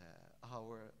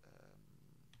our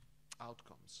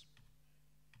outcomes.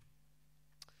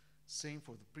 Same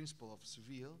for the principle of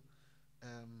Seville,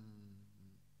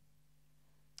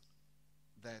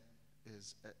 that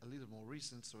is a little more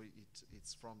recent, so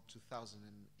it's from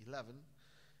 2011.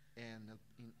 And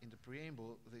in the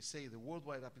preamble, they say the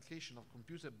worldwide application of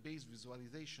computer-based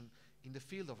visualization in the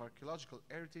field of archaeological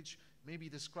heritage may be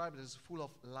described as full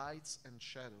of lights and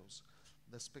shadows.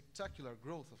 The spectacular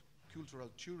growth of cultural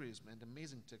tourism and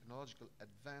amazing technological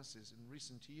advances in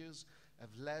recent years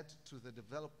have led to the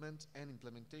development and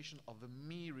implementation of a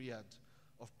myriad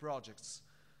of projects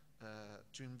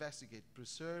to investigate,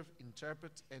 preserve,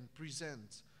 interpret, and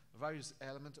present various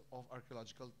elements of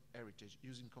archaeological heritage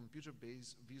using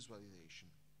computer-based visualization.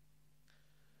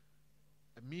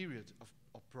 A myriad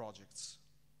of projects.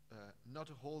 Not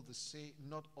all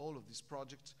of these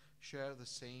projects share the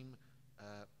same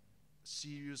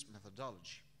serious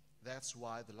methodology. That's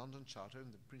why the London Charter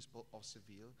and the Principle of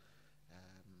Seville,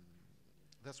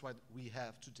 that's why we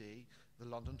have today the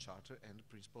London Charter and the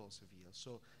Principle of Seville.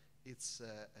 So it's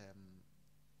a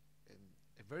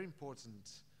very important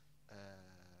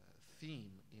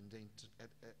theme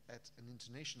at an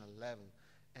international level,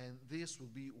 and this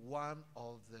will be one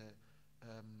of the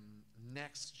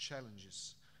next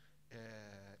challenges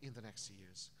in the next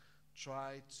years.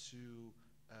 Try to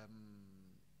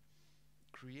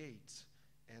create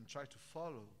and try to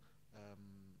follow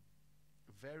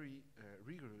very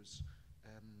rigorous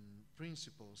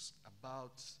principles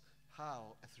about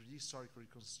how a 3D historical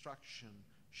reconstruction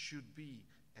should be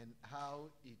and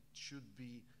how it should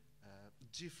be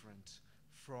different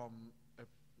from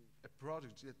a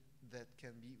product that that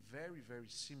can be very, very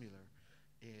similar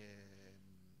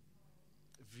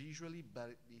visually,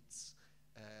 but it's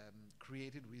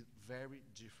created with very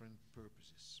different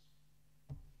purposes.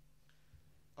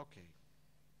 Okay.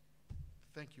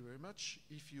 Thank you very much.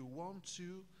 If you want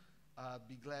to,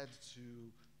 be glad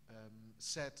to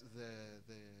set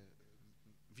the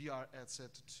VR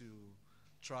headset to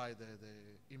try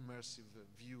the immersive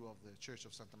view of the Church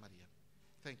of Santa Maria.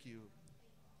 Thank you.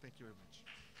 Thank you very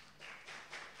much.